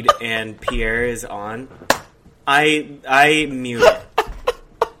feed and Pierre is on, I mute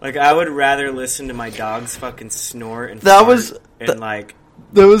it. I would rather listen to my dogs fucking snore and That was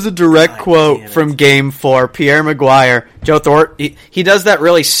a direct quote from Game 4. Pierre Maguire, Joe Thornton. He does that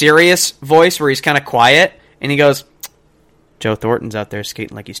really serious voice where he's kind of quiet, and he goes, Joe Thornton's out there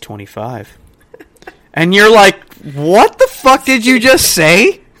skating like he's 25. And you're like, what the fuck did you just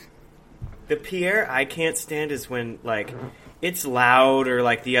say? The Pierre I can't stand is when, it's loud or,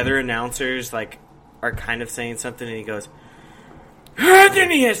 the other announcers, are kind of saying something, and he goes,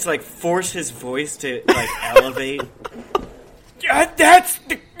 then he has to like force his voice to like elevate. That's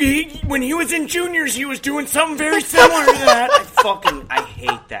when he was in juniors, he was doing something very similar to that. I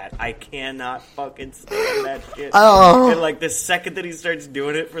hate that. I cannot fucking stand that shit. Oh. And like the second that he starts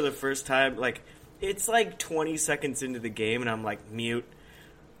doing it for the first time, like it's like 20 seconds into the game, and I'm like mute.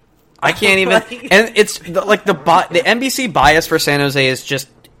 I can't even. And it's like the NBC bias for San Jose is just,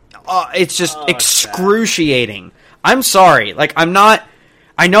 excruciating. I'm sorry, like I'm not.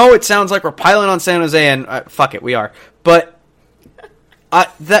 I know it sounds like we're piling on San Jose, and fuck it, we are, but.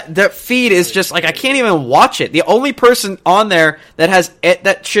 That feed is just like I can't even watch it. The only person on there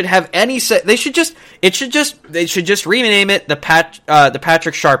that should have any they should just rename it the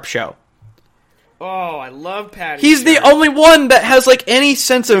Patrick Sharp Show. Oh, I love Patty. He's the only one that has like any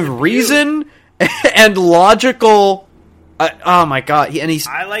sense of reason and logical. Oh my god!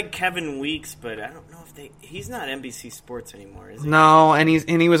 I like Kevin Weeks, but I don't know if he's not NBC Sports anymore, is he? No, and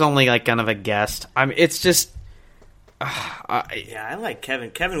he was only like kind of a guest. I mean, it's just. Yeah, I like Kevin.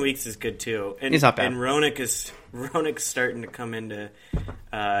 Kevin Weeks is good too, and he's not bad. And Roenick's starting to come into.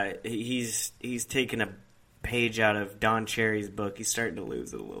 He's taking a page out of Don Cherry's book. He's starting to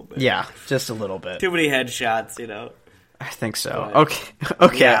lose it a little bit. Yeah, just a little bit. Too many headshots, you know. I think so. But,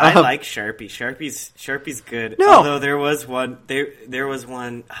 okay. Yeah, I like Sharpie. Sharpie's good. No, although there was one.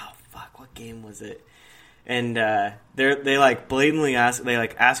 Oh fuck! What game was it? And they like blatantly ask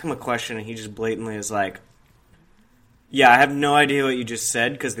him a question, and he just blatantly is like. Yeah, I have no idea what you just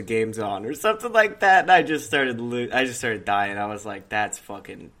said because the game's on or something like that. And I just started dying. I was like, that's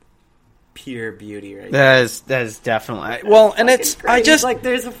fucking pure beauty right there. That is definitely well, and it's crazy. I just like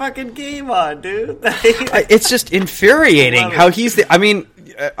there's a fucking game on, dude. It's just infuriating how he's the. I mean,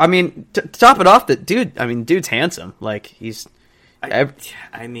 to top it off, dude's handsome. Like he's. I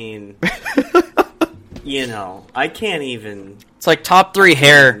mean, you know, I can't even. It's like top 3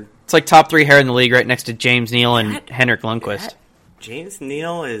 hair. It's like top 3 hair in the league, right next to James Neal and Henrik Lundqvist. James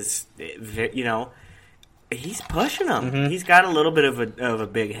Neal is, you know, he's pushing him. Mm-hmm. He's got a little bit of a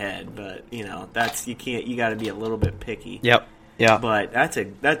big head, but you know you got to be a little bit picky. Yep. Yeah. But that's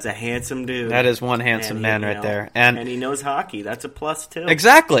a handsome dude. That is one handsome man right there, and he knows hockey. That's a plus too.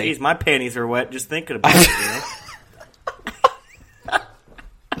 Exactly. Jeez, my panties are wet just thinking about it. You know?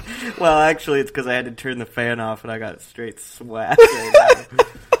 Well, actually, it's because I had to turn the fan off and I got straight sweat. Right now.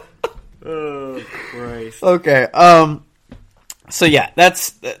 Oh, Christ. Okay, so yeah, that's,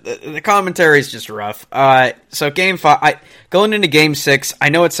 the commentary is just rough. So Game 5, going into Game 6, I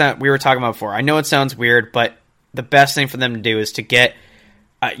know we were talking about before, I know it sounds weird, but the best thing for them to do is to get,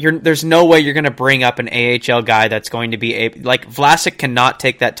 there's no way you're going to bring up an AHL guy that's going to be, like, Vlasic cannot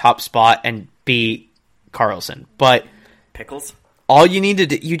take that top spot and be Karlsson, but... Pickles? All you need to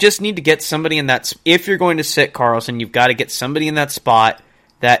do, you just need to get somebody in that, if you're going to sit Karlsson, you've got to get somebody in that spot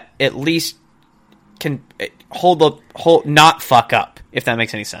that at least can not fuck up, if that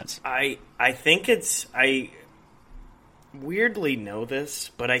makes any sense. I think I weirdly know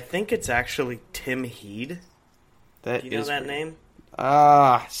this, but I think it's actually Tim Heed. Do you know that name?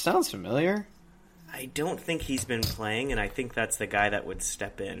 Sounds familiar. I don't think he's been playing, and I think that's the guy that would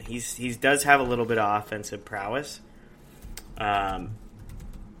step in. He does have a little bit of offensive prowess.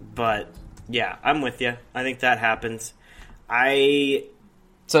 But yeah, I'm with you. I think that happens.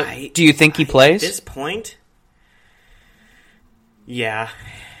 Do you think he plays? At this point? Yeah,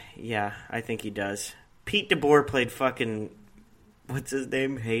 I think he does. Pete DeBoer played fucking, what's his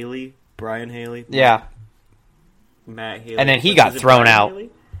name? Brian Haley? Yeah. Matt Haley. And then he got thrown out. Haley?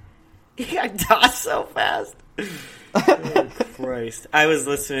 He got tossed so fast. Oh, Christ. I was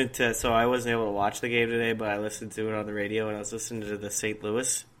listening to, so I wasn't able to watch the game today, but I listened to it on the radio, and I was listening to the St.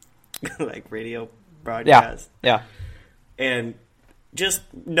 Louis radio broadcast. Yeah. And just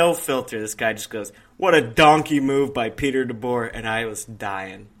no filter. This guy just goes, "What a donkey move by Peter DeBoer," and I was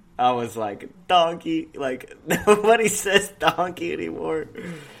dying. I was like, donkey? Like, nobody says donkey anymore.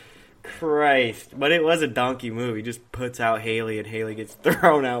 Christ. But it was a donkey move. He just puts out Haley, and Haley gets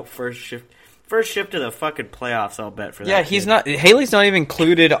thrown out first shift. First shift to the fucking playoffs, I'll bet for that. Yeah, he's not. Haley's not even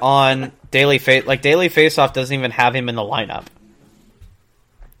included on Daily Face. Like, Daily Faceoff doesn't even have him in the lineup.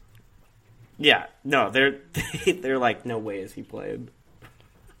 Yeah, no, they're like, no way is he playing.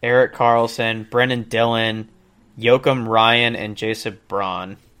 Erik Karlsson, Brendan Dillon, Joakim Ryan, and Justin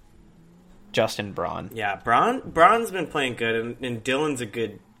Braun. Yeah, Braun's been playing good, and Dillon's a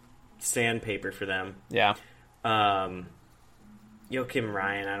good sandpaper for them. Yeah. Joakim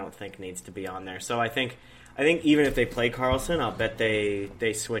Ryan, I don't think needs to be on there. So I think even if they play Karlsson, I'll bet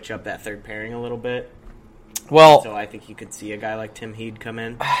they switch up that third pairing a little bit. Well, so I think you could see a guy like Tim Heed come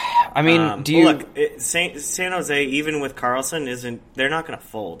in. I mean, do you look? San Jose, even with Karlsson, they're not going to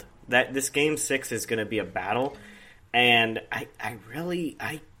fold. That this game 6 is going to be a battle, and I really,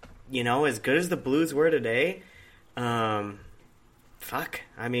 as good as the Blues were today, fuck.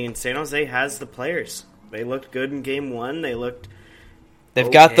 I mean, San Jose has the players. They looked good in Game 1.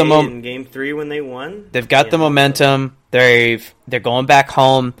 They've got the in Game 3 when they won. They've got the momentum. They're going back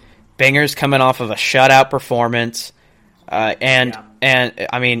home. Binger's coming off of a shutout performance, and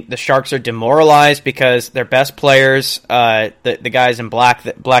I mean the Sharks are demoralized because their best players, the guys in black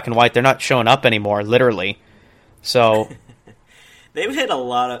and white, they're not showing up anymore, literally. So they've hit a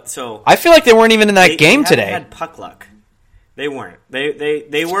lot of. So I feel like they weren't even in that game today. They had puck luck. They weren't.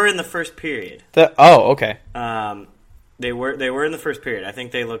 They were in the first period. Okay. They were in the first period. I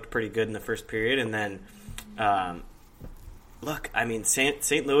think they looked pretty good in the first period, and then, look, I mean,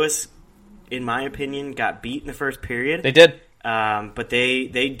 St. Louis, in my opinion, got beat in the first period. They did, but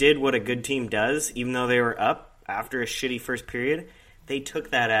they did what a good team does. Even though they were up after a shitty first period, they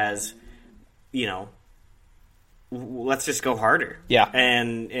took that as, let's just go harder. Yeah,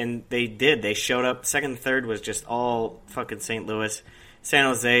 and they did. They showed up. Second and third was just all fucking St. Louis. San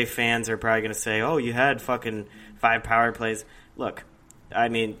Jose fans are probably going to say, "Oh, you had fucking 5 power plays." Look, I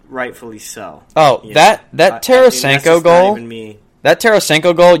mean, rightfully so. Oh, that Tarasenko goal. That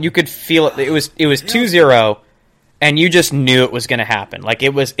Tarasenko goal, you could feel it. It was 2-0, and you just knew it was going to happen. Like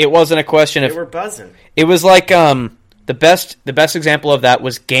it wasn't a question of. They were buzzing. It was like the best example of that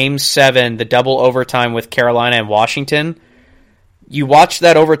was Game 7, the double overtime with Carolina and Washington. You watch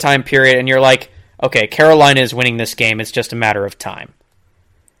that overtime period, and you're like, okay, Carolina is winning this game. It's just a matter of time.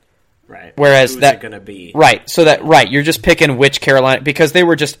 Right. Whereas who's it going to be? Right. So you're just picking which Carolina, because they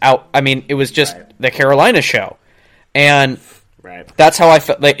were just out. I mean, it was just the Carolina show. And that's how I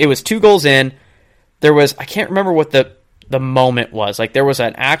felt. Like, it was 2 goals in. There was, I can't remember what the moment was. Like, there was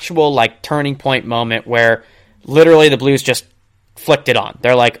an actual, like, turning point moment where literally the Blues just flicked it on.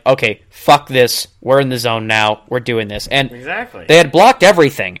 They're like, okay, fuck this. We're in the zone now. We're doing this. And they had blocked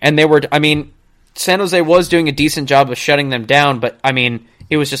everything. And they were, I mean, San Jose was doing a decent job of shutting them down, but, I mean,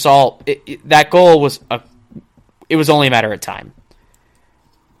 it was just all that goal was it was only a matter of time.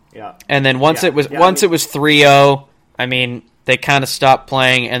 Yeah. And then once it was 3-0, I mean, they kind of stopped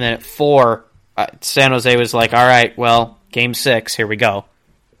playing, and then at 4, San Jose was like, "All right, well, Game 6, here we go."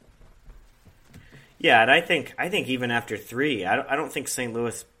 Yeah, and I think even after 3, I don't think St.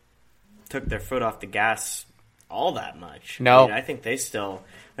 Louis took their foot off the gas all that much. No, I mean, I think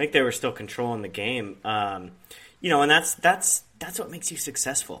they were still controlling the game. And that's what makes you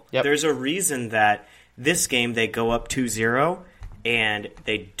successful. Yep. There's a reason that this game they go up 2-0 and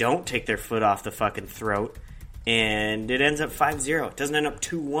they don't take their foot off the fucking throat, and it ends up 5-0. It doesn't end up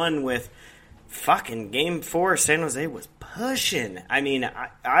 2-1 with fucking Game 4. San Jose was pushing. I mean,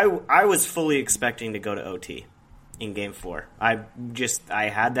 I was fully expecting to go to OT in Game 4. I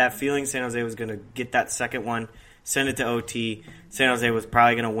had that feeling San Jose was going to get that second one, send it to OT. San Jose was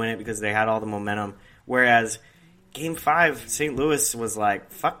probably going to win it because they had all the momentum, whereas Game 5, St. Louis was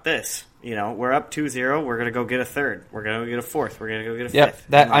like, fuck this. We're up 2-0. We're going to go get a third. We're going to go get a fourth. We're going to go get a fifth.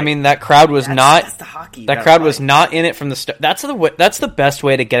 That crowd was not... That's the hockey. That crowd was not in it from the start. That's the best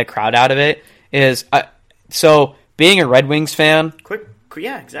way to get a crowd out of it is... so, being a Red Wings fan... Quick.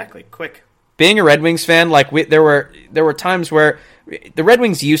 Yeah, exactly. Quick. Being a Red Wings fan, like, there were times where... The Red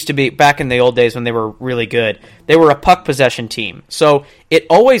Wings used to be, back in the old days when they were really good, they were a puck possession team. So it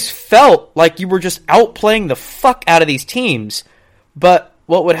always felt like you were just outplaying the fuck out of these teams. But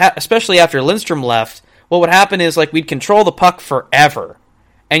what would especially after Lindstrom left, what would happen is like we'd control the puck forever.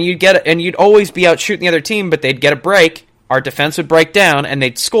 And you'd always be out shooting the other team, but they'd get a break, our defense would break down, and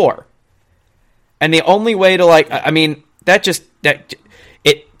they'd score. And the only way to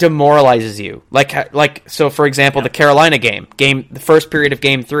it demoralizes you. So for example, the Carolina game, the first period of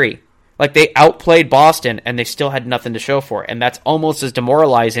Game 3, like they outplayed Boston and they still had nothing to show for it, and that's almost as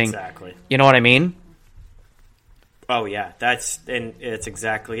demoralizing. Exactly. You know what I mean? Oh yeah, it's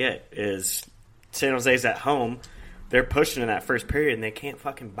exactly it. Is San Jose's at home, they're pushing in that first period and they can't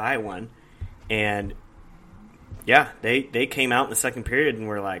fucking buy one, and yeah, they came out in the second period and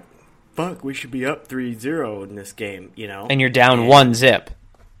were like, fuck, we should be up 3-0 in this game, And you're down 1-0.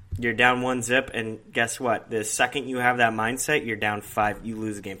 You're down 1-0, and guess what? The second you have that mindset, you're down 5. You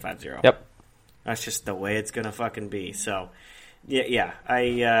lose the game 5-0. Yep. That's just the way it's gonna fucking be. So, yeah.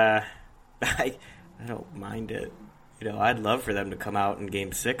 I don't mind it. I'd love for them to come out in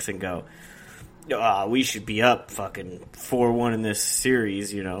Game 6 and go, we should be up fucking 4-1 in this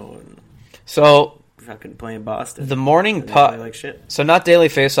series, So. Fucking playing Boston. The Morning Puck. Like shit. So not Daily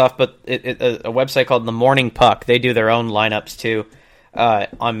Faceoff, but a website called The Morning Puck. They do their own lineups too.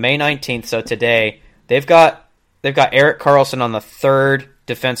 on May 19th, so today, they've got Erik Karlsson on the third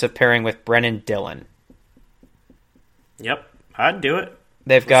defensive pairing with Brennan Dillon. Yep, I'd do it.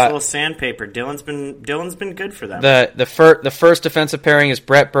 They've got a little sandpaper. Dylan's been good for them. The first defensive pairing is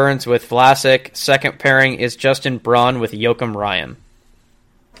Brett Burns with Vlasic. Second pairing is Justin Braun with Joakim Ryan.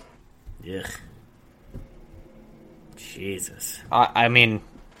 Ugh. Jesus. I mean,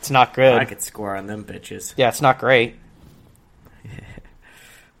 it's not good. I could score on them bitches. Yeah, it's not great.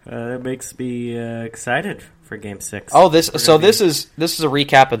 That makes me excited for Game 6. Oh, this is a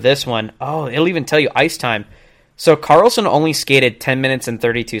recap of this one. Oh, it'll even tell you ice time. So Karlsson only skated 10 minutes and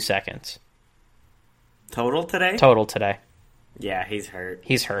 32 seconds. Total today? Total today. Yeah, he's hurt.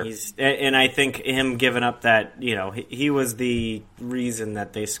 And I think him giving up that, he was the reason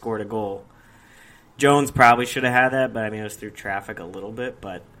that they scored a goal. Jones probably should have had that, but it was through traffic a little bit,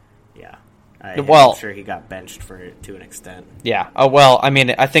 but yeah. I'm sure he got benched for it to an extent. Yeah. Oh, well,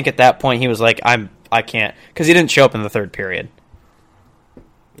 I think at that point he was like, I can't, because he didn't show up in the third period.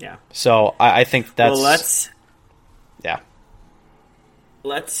 Yeah. So I think that's... Well,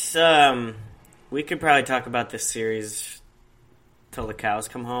 Let's we could probably talk about this series till the cows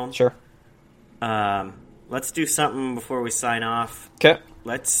come home. Sure. Let's do something before we sign off. Okay.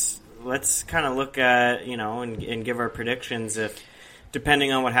 Let's kind of look at, and give our predictions if,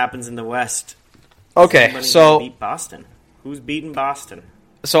 depending on what happens in the West. Okay, so beat Boston. Who's beating Boston?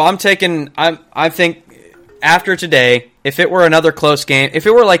 So I think after today, if it were another close game, if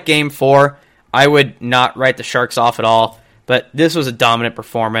it were like Game 4, I would not write the Sharks off at all. But this was a dominant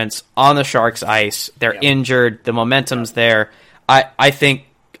performance on the Sharks' ice. They're injured. The momentum's there. I think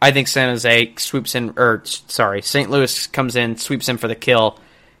San Jose swoops in, St. Louis comes in, sweeps in for the kill,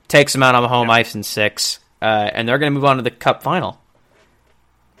 takes them out on home ice in 6, and they're going to move on to the Cup final.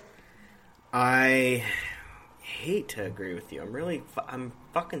 I hate to agree with you. I'm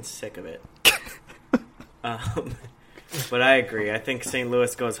fucking sick of it. But I agree. I think St.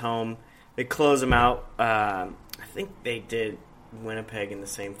 Louis goes home. They close them out. I think they did Winnipeg in the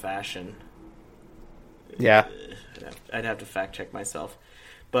same fashion. Yeah. I'd have to fact check myself.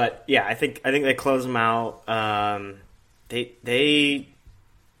 But yeah, I think they close them out. They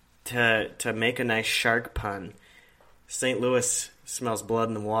to make a nice shark pun, St. Louis smells blood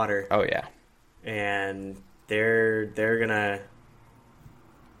in the water. Oh yeah. And they're gonna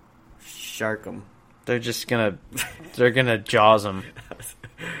shark them. They're gonna jaws them.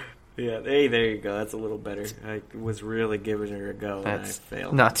 Yeah, hey, there you go. That's a little better. I was really giving her a go and I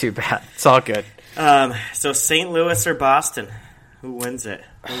failed. Not too bad. It's all good. So St. Louis or Boston? Who wins it?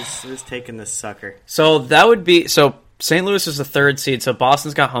 Who's taking this sucker? So that would be St. Louis is the third seed, so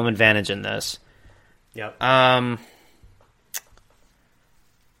Boston's got home advantage in this. Yep.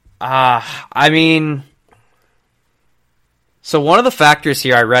 So one of the factors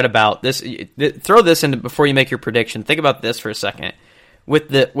here I read about this, throw this in before you make your prediction. Think about this for a second. With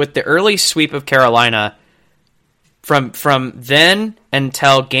the early sweep of Carolina, from then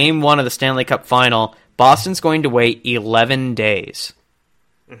until Game 1 of the Stanley Cup Final, Boston's going to wait 11 days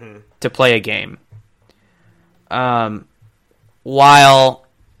to play a game. While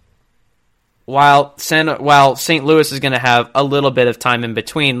St. Louis is going to have a little bit of time in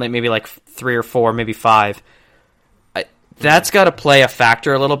between, maybe like 3 or 4, maybe 5. That's got to play a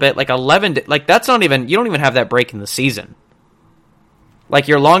factor a little bit. Like 11, that's not even, you don't even have that break in the season. Like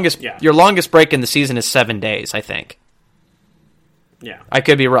your longest break in the season is 7 days, I think. Yeah, I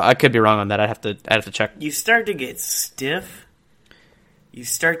could be wrong on that. I'd have to check. You start to get stiff. You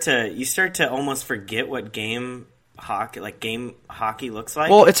start to almost forget what game hockey looks like.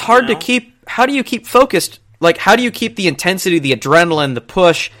 Well, it's hard to keep. How do you keep focused? Like, how do you keep the intensity, the adrenaline, the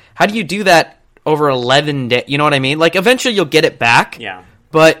push? How do you do that over 11 days? You know what I mean? Like, eventually you'll get it back. Yeah.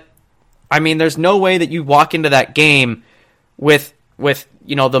 But there's no way that you walk into that game with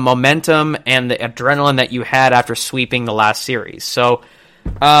the momentum and the adrenaline that you had after sweeping the last series. So,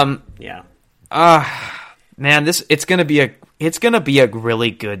 man, it's gonna be a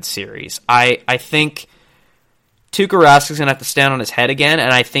really good series. I think Tuukka Rask is gonna have to stand on his head again,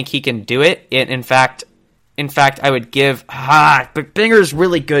 and I think he can do it. In fact, I would give. But Binger's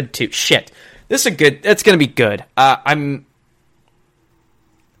really good too. Shit, this is a good. It's gonna be good. I'm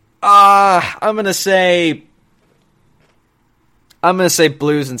gonna say.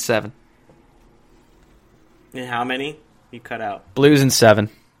 Blues in 7. And how many? You cut out. Blues in 7.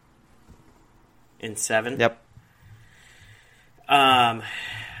 In 7? Yep.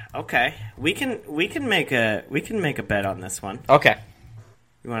 Okay. We can make a bet on this one. Okay.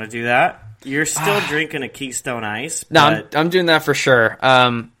 You want to do that? You're still drinking a Keystone Ice. No, I'm doing that for sure.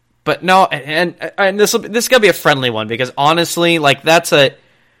 But no, and this gotta be a friendly one because honestly, like that's I'm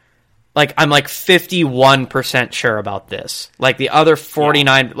like 51% sure about this. Like the other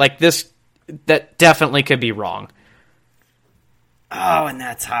 49, like this, that definitely could be wrong. Oh, and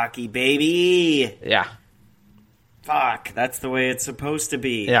that's hockey, baby. Yeah. Fuck, that's the way it's supposed to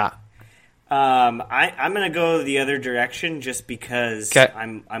be. Yeah. I'm gonna go the other direction just because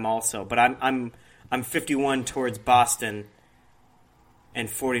I'm also, but I'm 51 towards Boston. And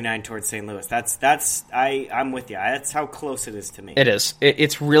 49 towards St. Louis. I'm with you. That's how close it is to me. It is.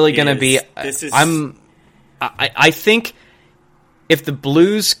 It's really going to be. I think if the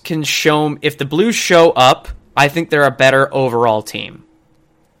Blues show up, I think they're a better overall team,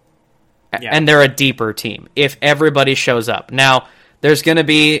 and they're a deeper team if everybody shows up. Now there's going to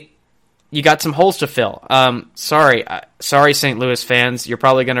be. You got some holes to fill. Sorry, St. Louis fans. You're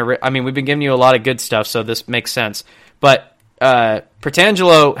probably going to. I mean, we've been giving you a lot of good stuff, so this makes sense, but.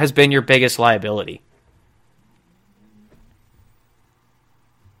 Pietrangelo has been your biggest liability.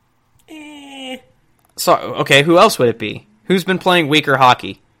 So, okay, who else would it be? Who's been playing weaker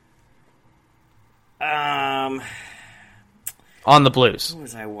hockey? On the Blues. Who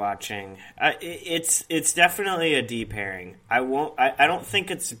was I watching? It's definitely a D pairing. I don't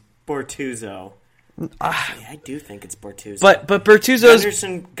think it's Bortuzzo. I do think it's Bortuzzo. But Bortuzzo's...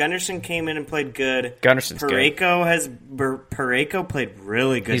 Gunnarsson came in and played good. Gunnarsson's Parayko played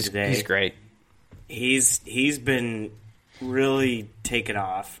really good today. He's great. He's been really taken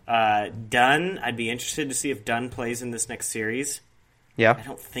off. Dunn, I'd be interested to see if Dunn plays in this next series. Yeah. I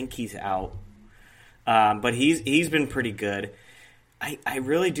don't think he's out. But he's been pretty good. I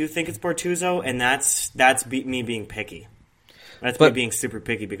really do think it's Bortuzzo, and that's me being picky. That's me being super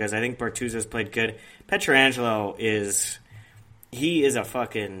picky because I think Bortuzzo's played good. Pietrangelo is a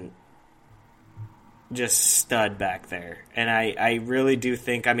fucking just stud back there, and I really do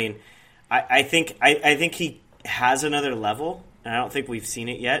think. I mean, I think he has another level, and I don't think we've seen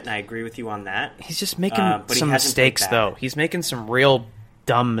it yet. And I agree with you on that. He's just making some mistakes, though. He's making some real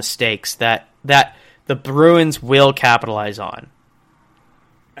dumb mistakes that the Bruins will capitalize on.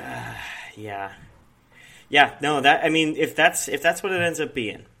 Yeah. Yeah, no, that I mean, if that's what it ends up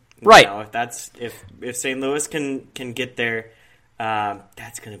being, right? If St. Louis can get there,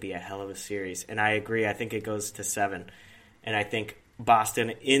 that's going to be a hell of a series. And I agree. I think it goes to 7, and I think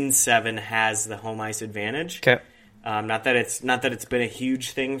Boston in 7 has the home ice advantage. Okay. Not that it's been a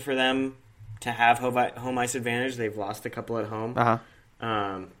huge thing for them to have home ice advantage. They've lost a couple at home.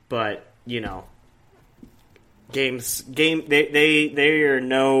 But they are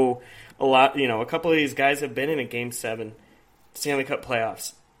no. A lot, a couple of these guys have been in a Game 7 Stanley Cup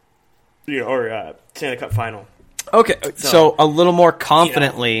playoffs, or Stanley Cup final. Okay, so a little more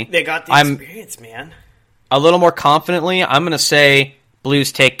confidently, they got the experience, man. A little more confidently, I'm going to say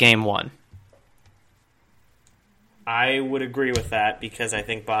Blues take Game 1. I would agree with that because I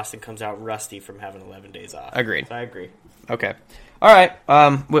think Boston comes out rusty from having 11 days off. Agreed. So I agree. Okay. All right.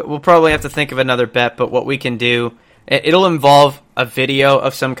 We'll probably have to think of another bet, but what we can do... It'll involve a video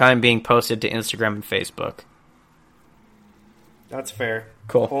of some kind being posted to Instagram and Facebook. That's fair.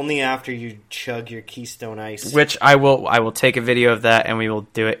 Cool. Only after you chug your Keystone Ice. Which I will take a video of that and we will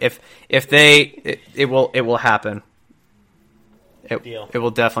do it. It will happen. Deal. It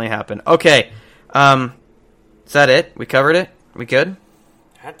will definitely happen. Okay. Is that it? We covered it? We good?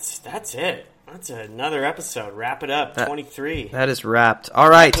 That's it. That's another episode. Wrap it up. 23. That is wrapped. All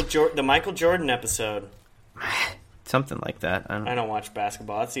right. The Michael Jordan episode. Something like that. I don't watch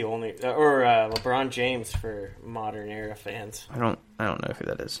basketball. That's the only or LeBron James for modern era fans. I don't know who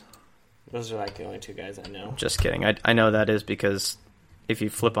that is. Those are like the only two guys I know. Just kidding. I know that is because if you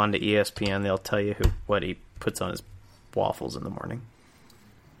flip onto ESPN, they'll tell you what he puts on his waffles in the morning.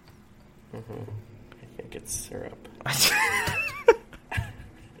 Mm-hmm. I think it's syrup.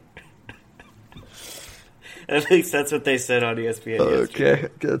 At least that's what they said on ESPN. Okay,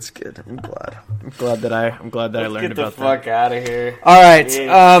 that's good. I'm glad that I learned about that. Get the fuck out of here. All right,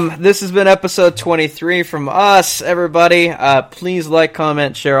 this has been episode 23 from us, everybody. Please like,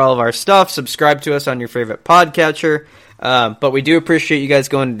 comment, share all of our stuff. Subscribe to us on your favorite podcatcher. But we do appreciate you guys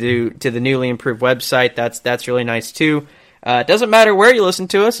going to the newly improved website. That's really nice too. It doesn't matter where you listen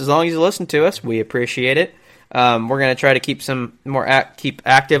to us, as long as you listen to us, we appreciate it. We're going to try to keep keep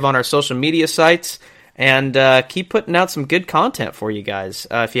active on our social media sites. And keep putting out some good content for you guys.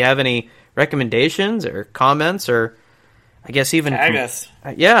 If you have any recommendations or comments or I guess even... Tag us.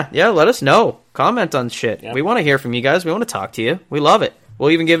 Yeah, let us know. Comment on shit. Yep. We want to hear from you guys. We want to talk to you. We love it.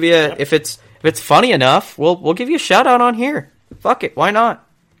 We'll even give you... If it's funny enough, we'll give you a shout-out on here. Fuck it. Why not?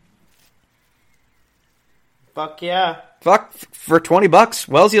 Fuck yeah. Fuck, for $20,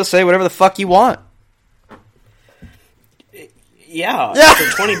 Wellesley will say whatever the fuck you want. Yeah.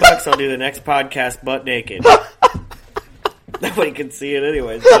 For $20, I'll do the next podcast butt naked. Nobody can see it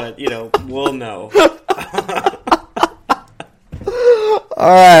anyways, but, we'll know.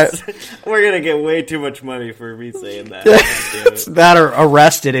 Alright. We're gonna get way too much money for me saying that. It's that or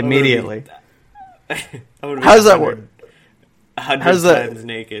arrested immediately. How does that work? 100 times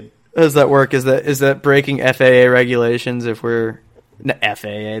naked. How does that work? Is that breaking FAA regulations if we're...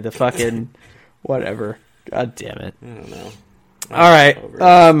 FAA, the fucking... whatever. God damn it. I don't know. Alright.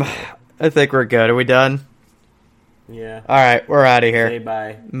 I think we're good. Are we done? Yeah. Alright, we're out of here. Say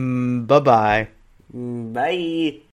bye. Bye-bye. Bye.